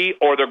senility,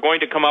 or they're going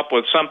to come up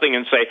with something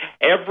and say,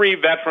 every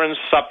veteran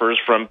suffers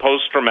from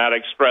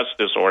post-traumatic stress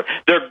disorder.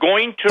 They're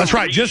going to... That's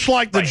right. Just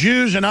like the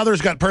Jews and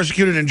others got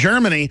persecuted in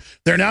Germany,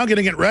 they're now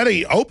getting it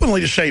ready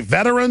openly to say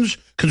veterans,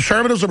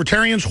 conservatives,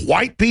 libertarians,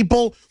 white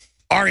people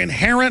are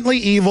inherently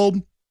evil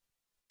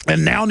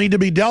and now need to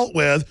be dealt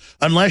with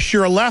unless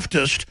you're a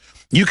leftist.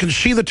 You can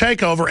see the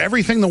takeover.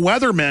 Everything the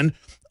weathermen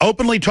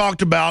openly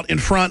talked about in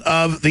front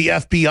of the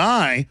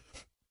FBI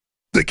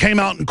that came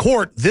out in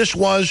court, this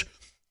was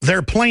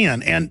their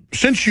plan. And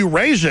since you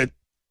raise it,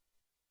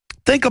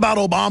 think about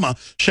Obama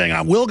saying,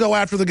 I will go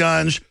after the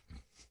guns.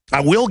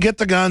 I will get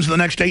the guns in the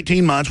next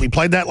 18 months. We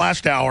played that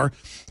last hour.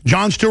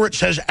 Jon Stewart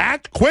says,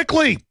 act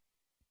quickly.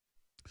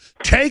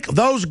 Take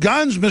those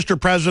guns, Mr.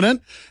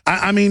 President.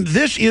 I mean,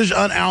 this is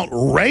an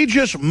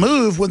outrageous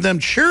move with them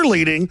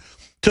cheerleading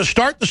to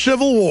start the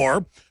Civil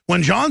War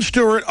when Jon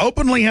Stewart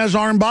openly has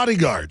armed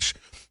bodyguards.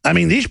 I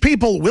mean, these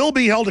people will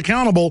be held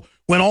accountable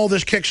when all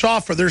this kicks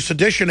off for their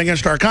sedition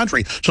against our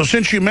country. So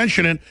since you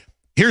mentioned it,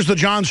 here's the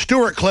Jon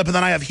Stewart clip, and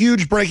then I have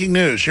huge breaking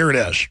news. Here it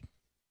is.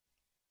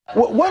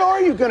 What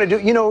are you going to do?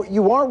 You know,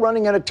 you are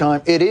running out of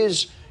time. It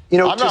is, you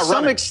know, to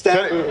some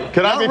extent.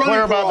 Can I be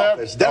clear about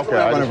that? Definitely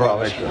not running for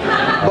office.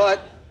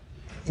 But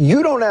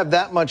you don't have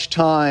that much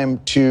time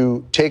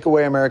to take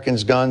away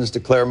Americans' guns,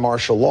 declare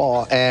martial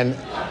law, and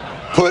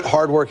put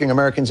hardworking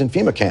Americans in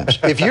FEMA camps.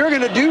 If you're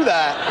going to do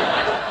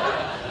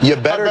that, you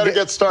better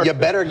get started. You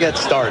better get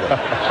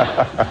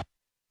started.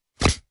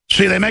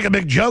 See, they make a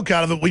big joke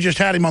out of it. We just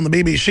had him on the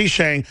BBC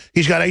saying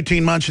he's got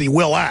 18 months and he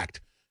will act.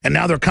 And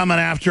now they're coming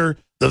after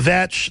the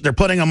vets. They're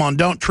putting them on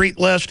don't treat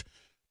list.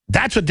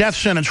 That's a death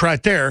sentence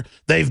right there.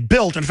 They've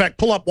built, in fact,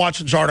 pull up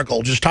Watson's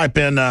article. Just type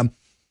in,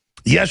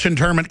 yes,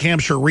 internment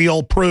camps are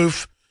real,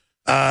 proof,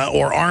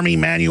 or Army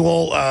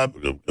manual,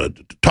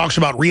 talks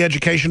about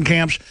re-education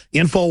camps,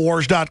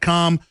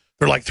 Infowars.com.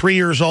 They're like 3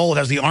 years old. It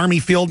has the Army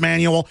field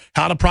manual,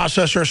 how to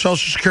process our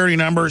Social Security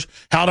numbers,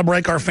 how to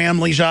break our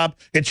families up.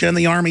 It's in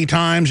the Army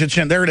Times. It's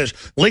in, there it is.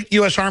 Leaked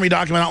U.S. Army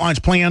document outlines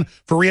plan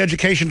for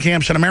re-education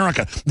camps in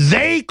America.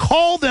 They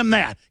call them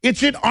that.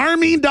 It's at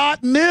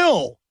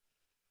army.mil.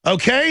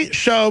 Okay?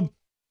 So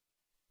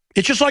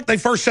it's just like they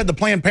first said the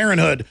Planned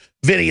Parenthood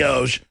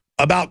videos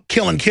about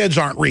killing kids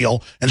aren't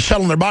real and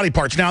selling their body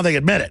parts. Now they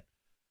admit it.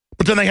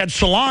 But then they had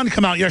Salon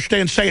come out yesterday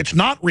and say it's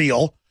not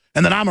real,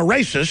 and that I'm a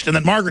racist, and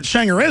that Margaret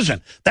Sanger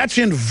isn't. That's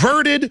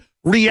inverted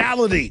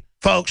reality,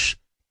 folks.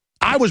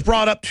 I was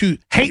brought up to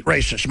hate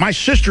racists. My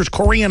sister's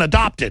Korean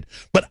adopted,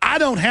 but I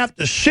don't have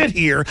to sit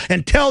here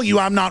and tell you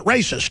I'm not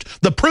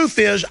racist. The proof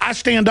is I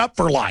stand up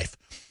for life.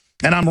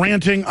 And I'm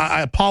ranting. I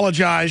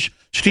apologize.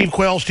 Steve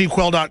Quayle,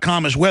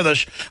 stevequayle.com is with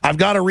us. I've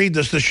got to read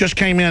this. This just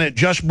came in. It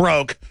just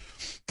broke.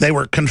 They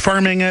were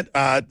confirming it.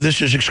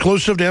 This is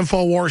exclusive to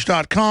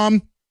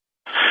Infowars.com.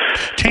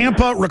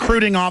 Tampa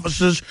recruiting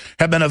offices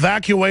have been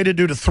evacuated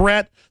due to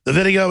threat. The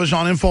video is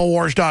on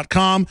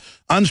Infowars.com.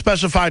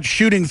 Unspecified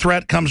shooting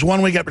threat comes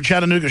 1 week after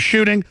Chattanooga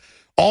shooting.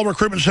 All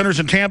recruitment centers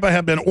in Tampa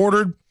have been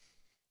ordered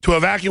to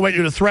evacuate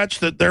due to threats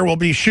that there will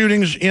be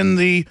shootings in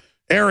the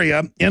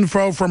area.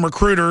 Info from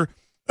recruiter,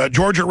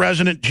 Georgia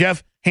resident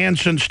Jeff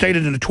Hansen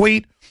stated in a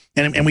tweet,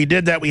 and we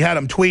did that. We had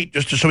him tweet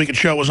just so we could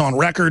show it was on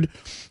record.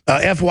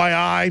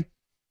 FYI,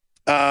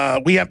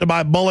 we have to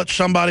buy bullets.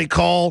 Somebody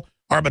call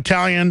our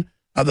battalion.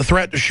 The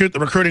threat to shoot the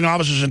recruiting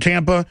offices in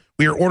Tampa.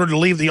 We are ordered to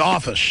leave the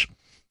office.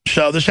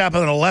 So this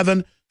happened at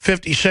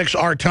 11:56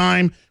 our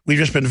time. We've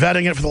just been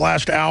vetting it for the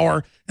last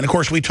hour. And, of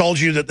course, we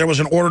told you that there was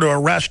an order to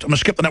arrest. I'm going to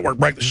skip the network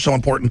break. This is so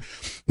important.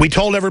 We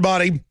told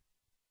everybody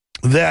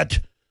that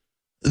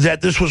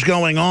this was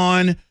going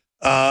on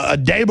a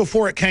day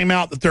before it came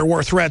out that there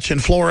were threats in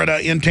Florida,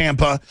 in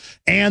Tampa,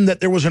 and that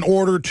there was an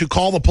order to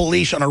call the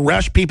police and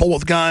arrest people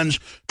with guns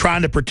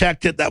trying to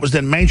protect it. That was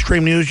then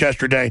mainstream news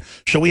yesterday.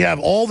 So we have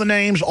all the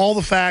names, all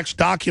the facts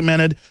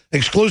documented,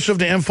 exclusive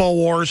to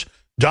Infowars.com,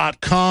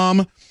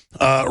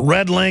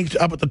 red linked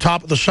up at the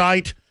top of the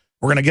site.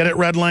 We're going to get it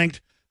red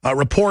linked.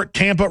 Report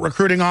Tampa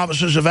recruiting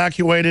offices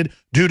evacuated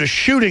due to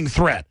shooting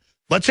threat.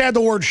 Let's add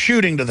the word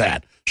shooting to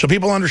that so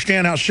people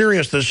understand how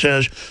serious this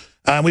is.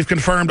 We've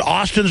confirmed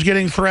Austin's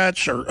getting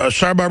threats, or a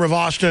suburb of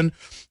Austin.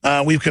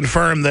 We've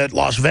confirmed that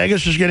Las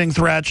Vegas is getting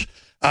threats.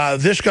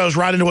 This goes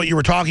right into what you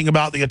were talking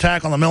about, the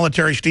attack on the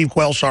military. Steve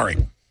Quayle, sorry.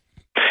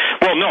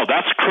 Well, no,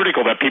 that's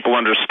critical that people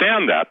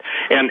understand that.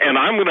 And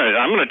I'm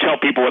gonna tell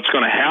people what's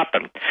going to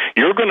happen.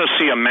 You're going to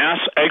see a mass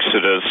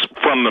exodus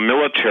from the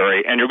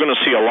military, and you're going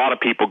to see a lot of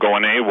people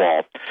going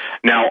AWOL.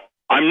 Now,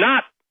 I'm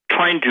not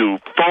trying to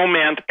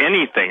foment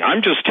anything.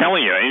 I'm just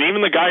telling you, and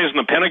even the guys in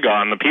the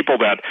Pentagon, the people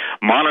that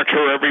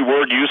monitor every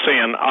word you say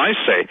and I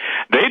say,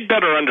 they'd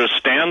better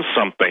understand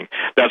something,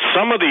 that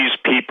some of these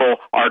people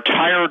are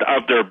tired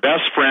of their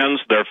best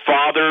friends, their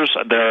fathers,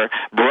 their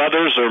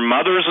brothers, or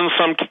mothers in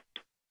some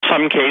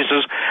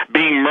cases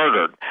being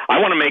murdered. I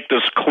want to make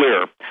this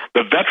clear.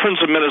 The Veterans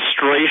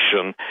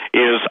Administration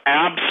is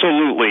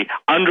absolutely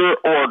under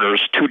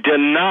orders to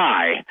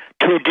deny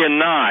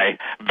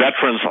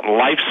veterans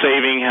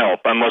life-saving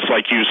help, unless,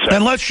 like you said.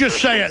 And let's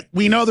just say it.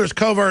 We know there's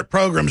covert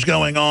programs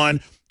going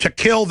on to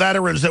kill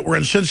veterans that were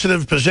in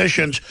sensitive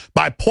positions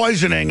by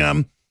poisoning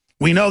them.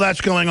 We know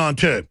that's going on,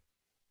 too.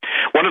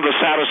 One of the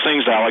saddest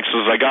things, Alex,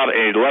 is I got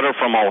a letter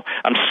from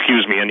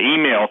an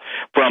email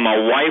from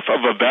a wife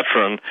of a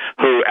veteran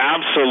who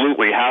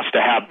absolutely has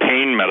to have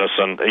pain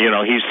medicine. You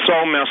know, he's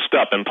so messed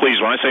up, and please,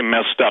 when I say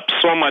messed up,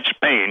 so much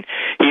pain,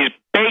 he's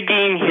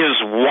begging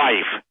his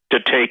wife to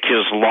take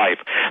his life.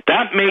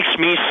 That makes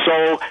me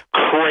so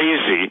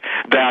crazy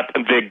that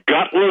the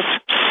gutless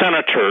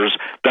senators,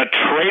 the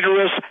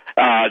traitorous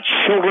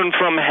children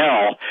from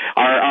hell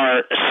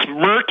are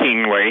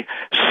smirkingly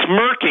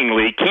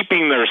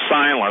keeping their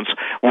silence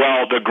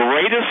while the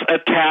greatest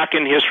attack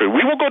in history,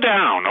 we will go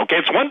down, okay?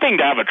 It's one thing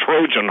to have a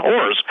Trojan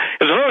horse.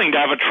 It's another thing to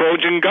have a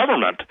Trojan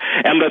government.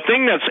 And the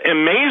thing that's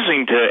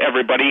amazing to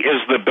everybody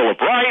is the Bill of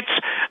Rights,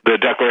 the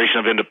Declaration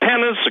of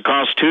Independence, the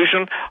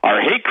Constitution, our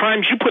hate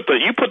crimes. You put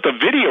the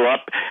video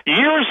up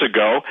years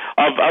ago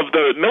of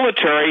the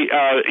military,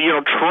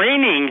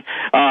 training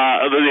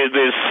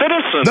the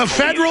citizens. The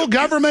federal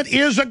government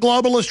is a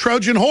globalist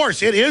Trojan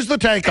horse. It is the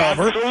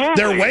takeover. Absolutely.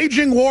 They're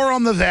waging war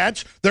on the vets.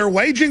 Democrats. They're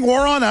waging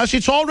war on us.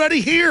 It's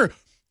already here.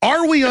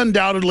 Are we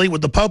undoubtedly,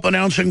 with the Pope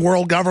announcing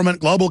world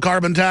government, global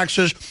carbon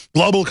taxes,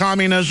 global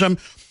communism?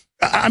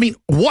 I mean,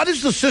 what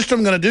is the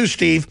system going to do,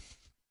 Steve?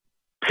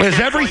 Is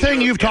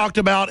everything you've talked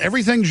about,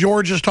 everything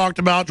George has talked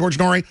about, George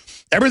Norrie,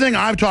 everything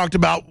I've talked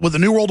about with the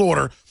New World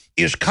Order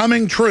is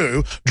coming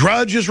true?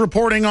 Drudge is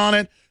reporting on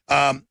it.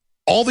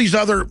 All these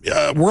other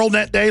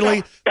WorldNet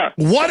Daily.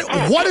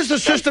 What is the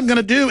system going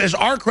to do as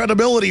our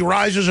credibility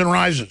rises and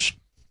rises?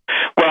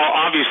 Well,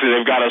 obviously,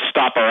 they've got to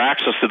stop our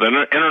access to the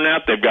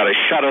internet. They've got to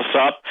shut us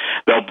up.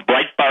 They'll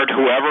Breitbart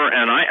whoever.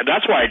 And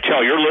that's why I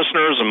tell your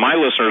listeners and my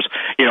listeners,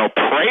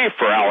 pray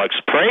for Alex,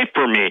 pray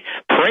for me,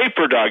 pray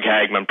for Doug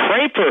Hagman,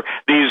 pray for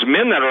these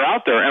men that are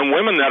out there and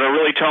women that are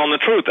really telling the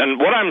truth. And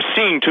what I'm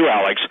seeing, too,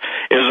 Alex,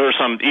 is there's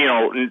some,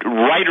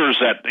 writers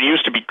that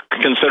used to be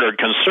considered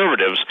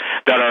conservatives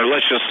that are,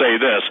 let's just say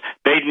this,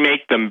 they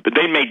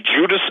make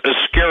Judas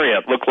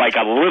Iscariot look like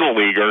a little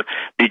leaguer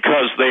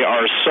because they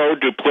are so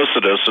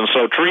duplicitous and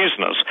so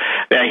treasonous.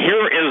 Now,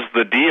 here is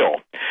the deal.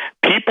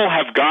 People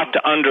have got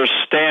to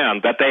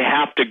understand that they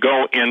have to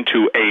go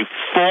into a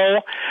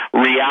full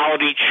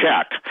reality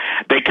check.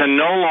 They can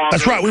no longer...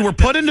 That's right. We were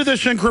put into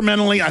this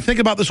incrementally. I think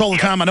about this all the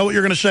time. I know what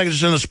you're going to say because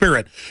it's in the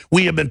spirit.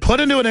 We have been put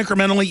into it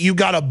incrementally. You've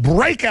got to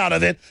break out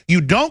of it.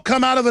 You don't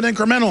come out of it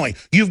incrementally.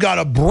 You've got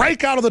to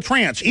break out of the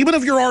trance. Even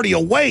if you're already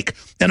awake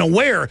and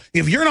aware,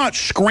 if you're not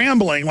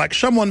scrambling like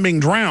someone being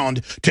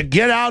drowned to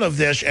get out of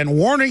this and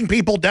warning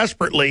people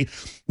desperately,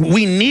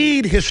 we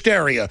need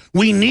hysteria.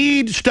 We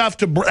need stuff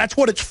to... That's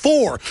what it's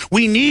for.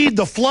 We need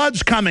the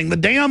floods coming. The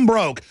dam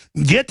broke.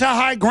 Get to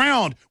high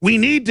ground. We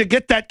need to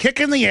get that kick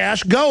in the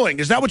ass going.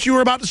 Is that what you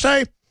were about to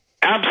say?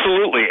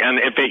 Absolutely. And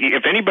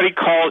if anybody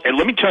calls, and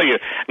let me tell you,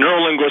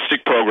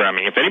 neurolinguistic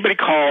programming, if anybody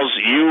calls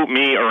you,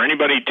 me, or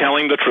anybody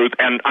telling the truth,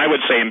 and I would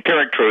say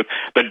empiric truth,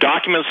 the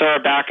documents that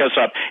are back us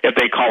up, if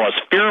they call us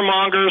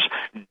fearmongers,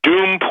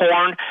 doom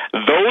porn,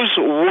 those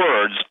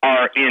words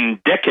are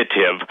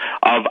indicative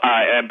of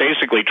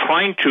basically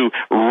trying to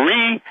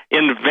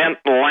reinvent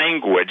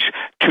language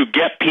to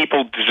get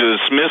people to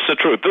dismiss the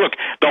truth. Look,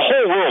 the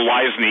whole world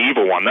lies in the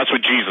evil one. That's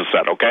what Jesus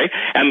said, okay?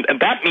 And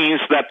that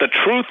means that the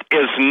truth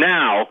is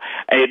now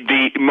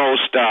the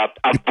most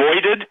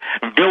avoided,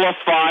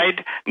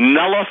 vilified,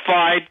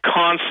 nullified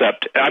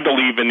concept, I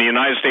believe, in the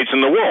United States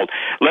and the world.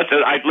 Let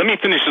me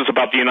finish this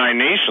about the United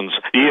Nations.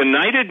 The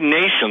United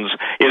Nations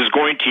is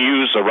going to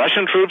use the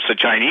Russian troops, the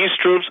Chinese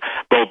troops,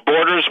 both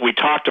borders. We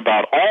talked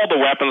about all the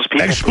weapons.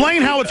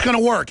 Explain how it's going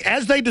to work.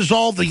 As they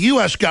dissolve the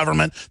U.S.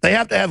 government, they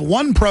have to have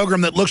one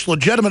program that looks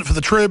legitimate for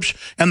the troops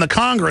and the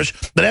Congress.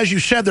 But as you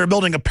said, they're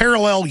building a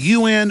parallel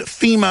UN,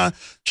 FEMA,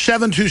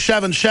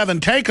 7277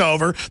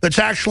 takeover that's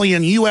actually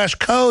in U.S.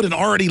 code and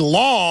already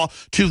law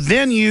to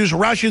then use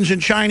Russians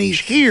and Chinese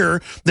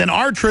here. Then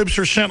our troops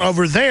are sent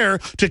over there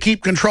to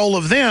keep control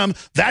of them.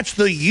 That's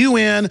the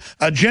UN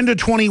Agenda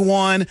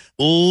 21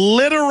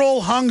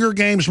 literal Hunger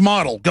Games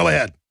model. Go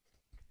ahead.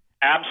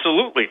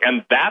 Absolutely.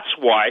 And that's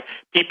why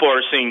people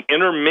are seeing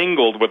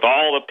intermingled with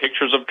all the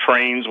pictures of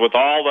trains, with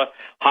all the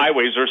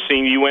highways, are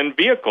seeing UN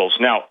vehicles.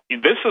 Now,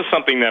 this is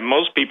something that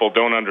most people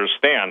don't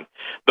understand.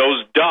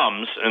 Those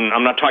dumbs, and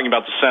I'm not talking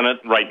about the Senate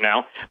right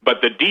now, but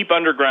the deep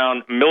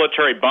underground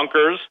military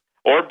bunkers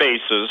or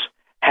bases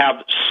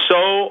have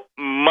so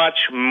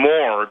much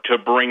more to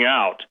bring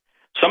out.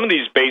 Some of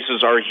these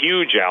bases are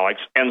huge,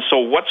 Alex. And so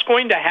what's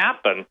going to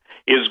happen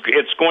is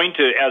it's going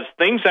to, as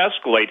things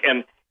escalate,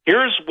 and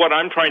here's what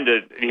I'm trying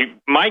to,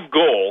 my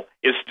goal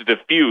is to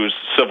diffuse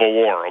civil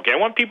war, okay? I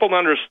want people to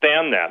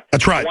understand that.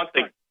 That's right.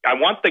 I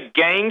want the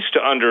gangs to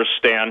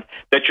understand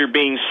that you're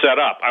being set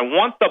up. I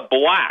want the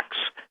blacks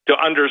to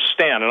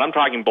understand, and I'm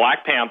talking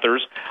Black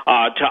Panthers,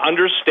 to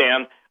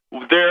understand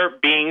they're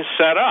being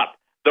set up.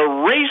 The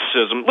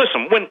racism,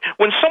 listen,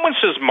 when someone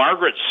says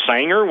Margaret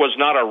Sanger was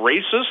not a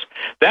racist,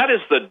 that is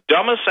the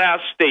dumbest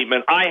ass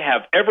statement I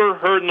have ever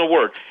heard in the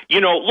world.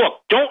 Look,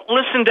 don't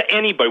listen to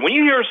anybody. When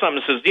you hear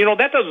something that says,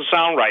 that doesn't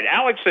sound right.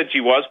 Alex said she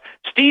was,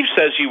 Steve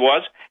says she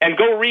was, and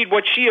go read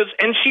what she is,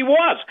 and she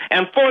was.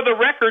 And for the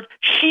record,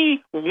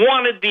 she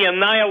wanted the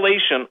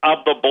annihilation of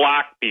the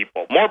black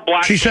people. More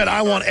black She said,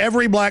 I want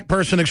every black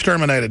person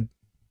exterminated.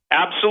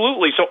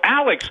 Absolutely. So,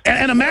 Alex...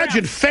 And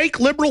imagine fake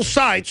liberal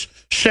sites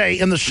say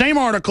in the same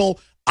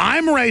article,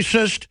 I'm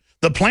racist,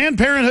 the Planned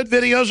Parenthood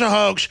video is a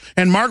hoax,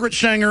 and Margaret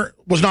Sanger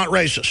was not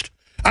racist.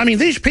 I mean,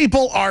 these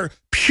people are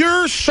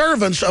pure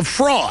servants of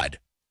fraud.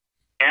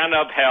 And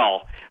of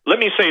hell. Let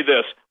me say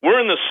this.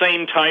 We're in the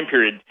same time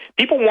period.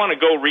 People want to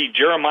go read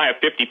Jeremiah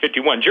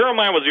 50:51.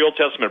 Jeremiah was the Old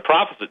Testament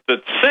prophet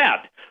that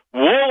said,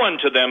 woe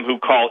unto them who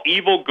call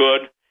evil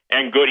good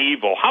and good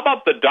evil. How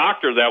about the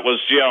doctor that was,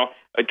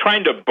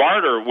 trying to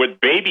barter with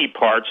baby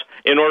parts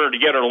in order to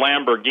get her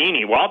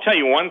Lamborghini? Well, I'll tell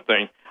you one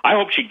thing. I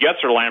hope she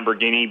gets her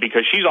Lamborghini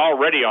because she's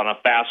already on a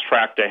fast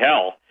track to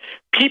hell.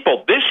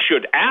 People, this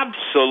should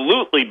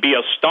absolutely be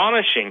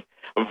astonishing.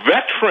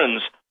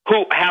 Veterans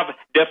who have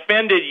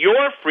defended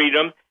your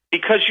freedom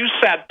because you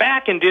sat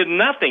back and did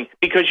nothing,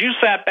 because you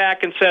sat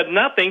back and said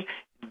nothing,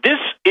 this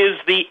is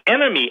the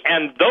enemy.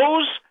 And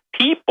those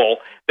people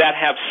that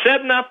have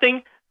said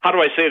nothing, how do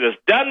I say this,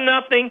 done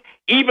nothing,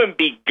 even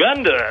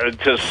begun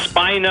to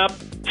spine up,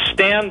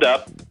 stand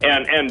up,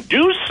 and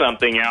do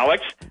something,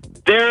 Alex,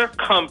 they're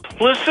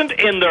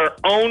complicit in their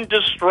own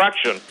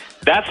destruction.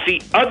 That's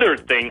the other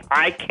thing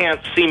I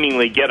can't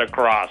seemingly get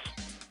across.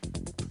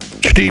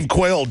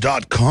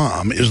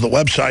 SteveQuayle.com is the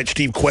website.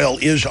 Steve Quayle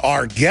is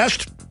our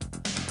guest.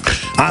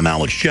 I'm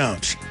Alex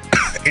Jones,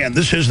 and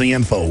this is the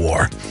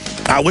InfoWar.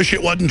 I wish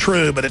it wasn't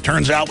true, but it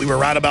turns out we were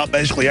right about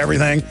basically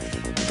everything,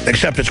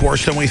 except it's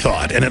worse than we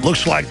thought. And it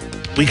looks like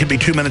we could be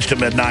 2 minutes to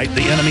midnight.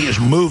 The enemy is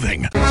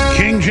moving.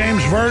 King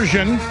James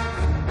Version.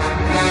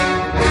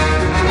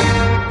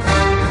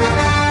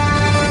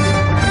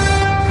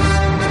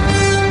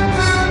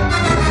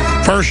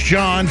 First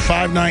John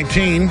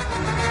 5:19,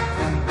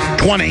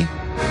 20.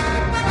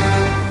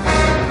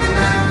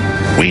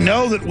 We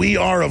know that we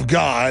are of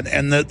God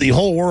and that the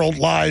whole world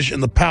lies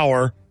in the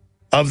power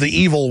of the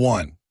evil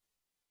one.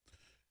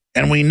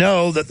 And we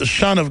know that the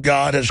Son of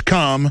God has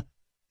come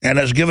and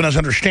has given us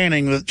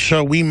understanding that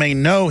so we may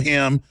know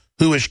him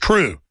who is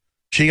true.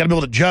 So you got to be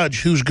able to judge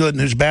who's good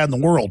and who's bad in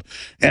the world.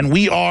 And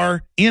we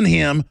are in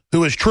him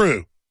who is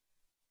true.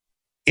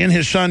 In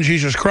his Son,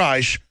 Jesus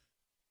Christ,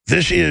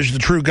 this is the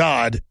true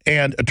God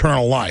and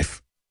eternal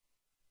life.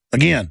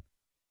 Again,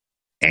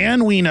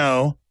 and we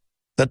know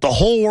that the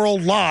whole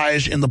world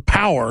lies in the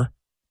power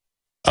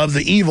of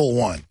the evil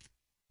one.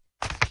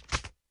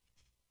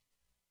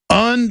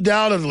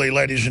 Undoubtedly,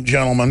 ladies and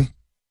gentlemen,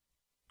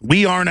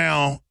 we are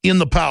now in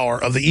the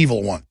power of the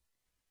evil one.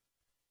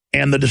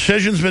 And the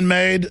decision's been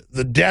made,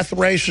 the death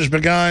race has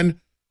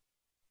begun,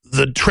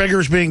 the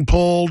trigger's being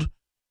pulled,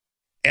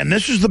 and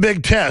this is the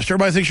big test.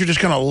 Everybody thinks you're just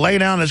going to lay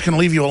down and it's going to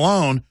leave you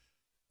alone.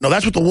 No,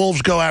 that's what the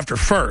wolves go after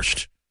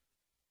first.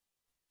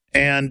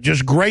 And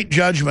just great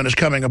judgment is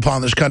coming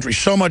upon this country.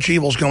 So much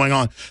evil's going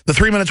on. The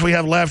 3 minutes we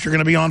have left, you're going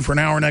to be on for an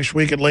hour next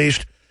week at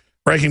least.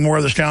 Breaking more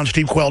of this down,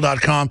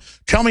 SteveQuayle.com.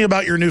 Tell me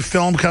about your new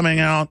film coming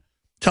out.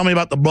 Tell me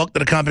about the book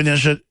that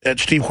accompanies it at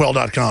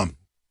SteveQuayle.com.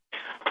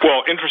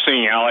 Well,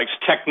 interesting, Alex.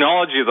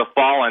 Technology of the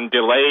fallen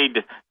delayed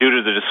due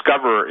to the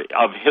discovery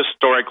of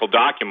historical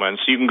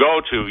documents. You can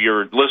go to,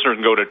 your listeners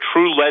can go to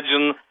True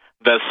Legend,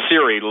 the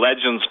series,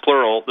 Legends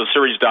plural, the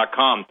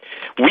series.com.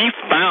 We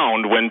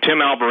found, when Tim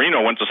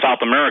Alberino went to South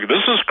America,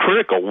 this is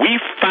critical, we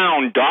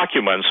found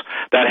documents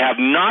that have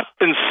not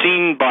been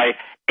seen by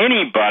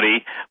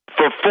anybody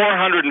for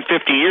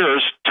 450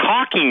 years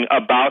talking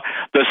about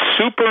the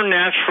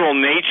supernatural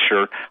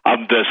nature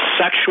of the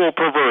sexual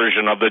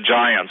perversion of the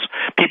giants.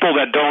 People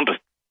that don't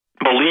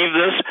believe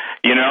this,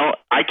 you know,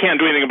 I can't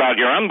do anything about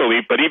your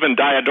unbelief, but even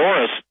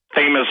Diodorus,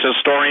 famous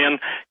historian,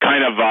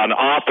 kind of an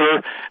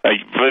author,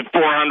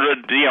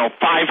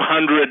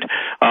 500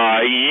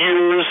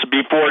 years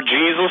before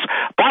Jesus.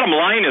 Bottom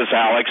line is,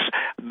 Alex,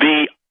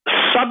 the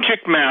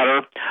subject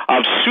matter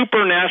of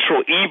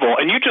supernatural evil,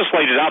 and you just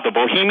laid it out, the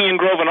Bohemian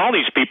Grove and all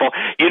these people,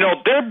 you know,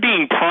 they're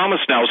being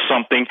promised now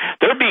something.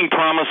 They're being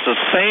promised the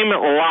same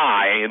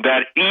lie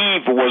that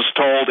Eve was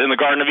told in the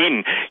Garden of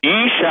Eden.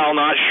 Ye shall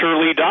not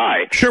surely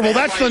die. Sure, well,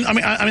 that's the, I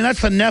mean,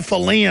 that's the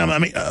Nephilim. I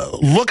mean,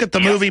 look at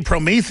the movie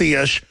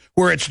Prometheus,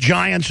 where it's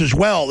giants as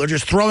well. They're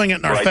just throwing it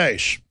in our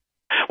face.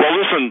 Well,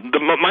 listen,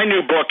 my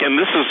new book, and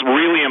this is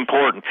really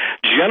important,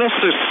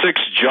 Genesis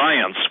 6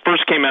 Giants,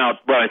 first came out,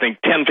 I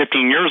think, 10,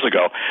 15 years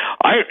ago.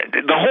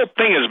 The whole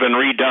thing has been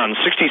redone.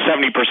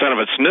 60-70% of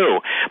it's new.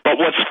 But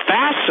what's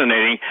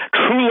fascinating,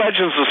 True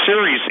Legends, the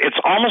series, it's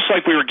almost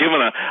like we were given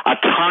a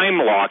time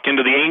lock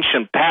into the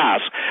ancient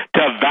past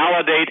to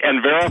validate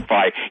and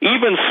verify.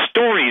 Even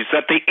stories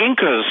that the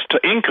Incans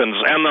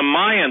and the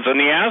Mayans and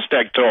the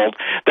Aztec told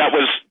that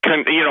was,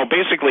 you know,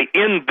 basically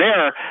in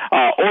their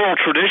oral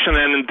tradition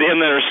and in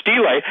their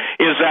stele,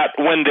 is that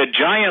when the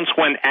giants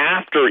went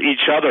after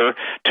each other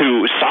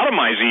to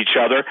sodomize each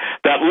other,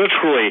 that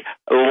literally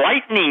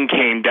lightning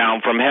came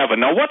down from heaven.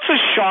 Now, what's a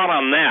shot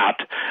on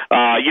that,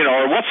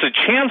 or what's the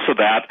chance of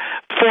that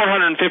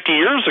 450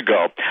 years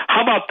ago?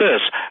 How about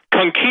this?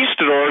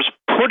 Conquistadors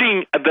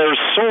putting their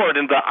sword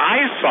in the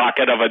eye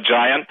socket of a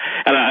giant,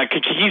 and a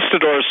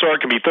conquistador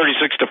sword can be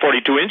 36 to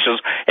 42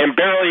 inches, and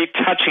barely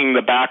touching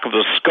the back of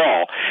the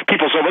skull.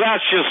 People say, well,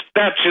 that's just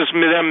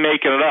them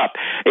making it up.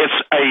 It's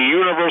a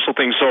universal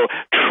thing. So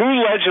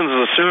True Legends of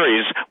the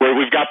series, where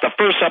we've got the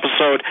first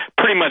episode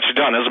pretty much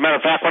done. As a matter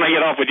of fact, when I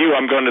get off with you,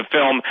 I'm going to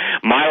film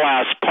my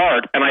last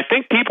part, and I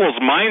think people's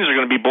minds are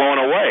going to be blown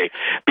away,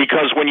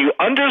 because when you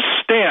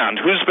understand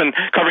who's been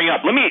covering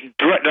up, let me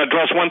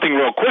address one thing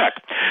real quick.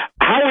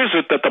 How is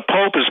it that the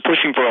Pope is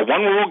pushing for a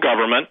one-world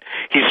government?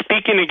 He's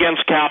speaking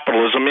against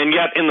capitalism, and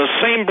yet in the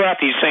same breath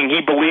he's saying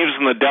he believes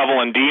in the devil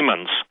and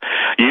demons.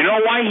 You know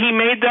why he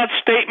made that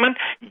statement?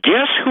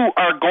 Guess who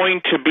are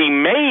going to be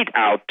made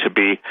out to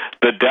be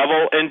the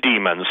devil and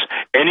demons?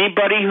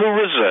 Anybody who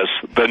resists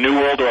the New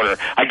World Order.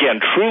 Again,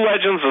 True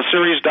Legends, the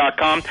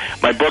series.com.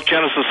 My book,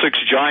 Genesis 6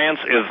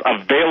 Giants, is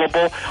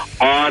available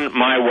on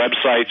my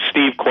website,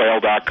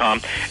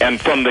 SteveQuayle.com.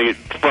 And from the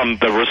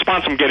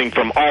response I'm getting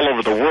from all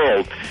over the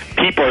world,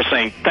 people are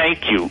saying,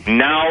 thank you.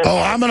 Now. Oh,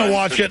 I'm going to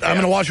watch it. I'm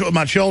going to watch it with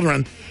my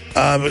children.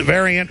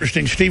 Very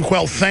interesting. Steve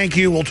Quayle, thank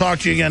you. We'll talk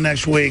to you again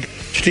next week.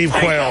 Steve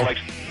Quayle. Alex.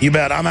 You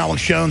bet. I'm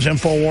Alex Jones,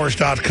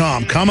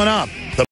 Infowars.com. Coming up,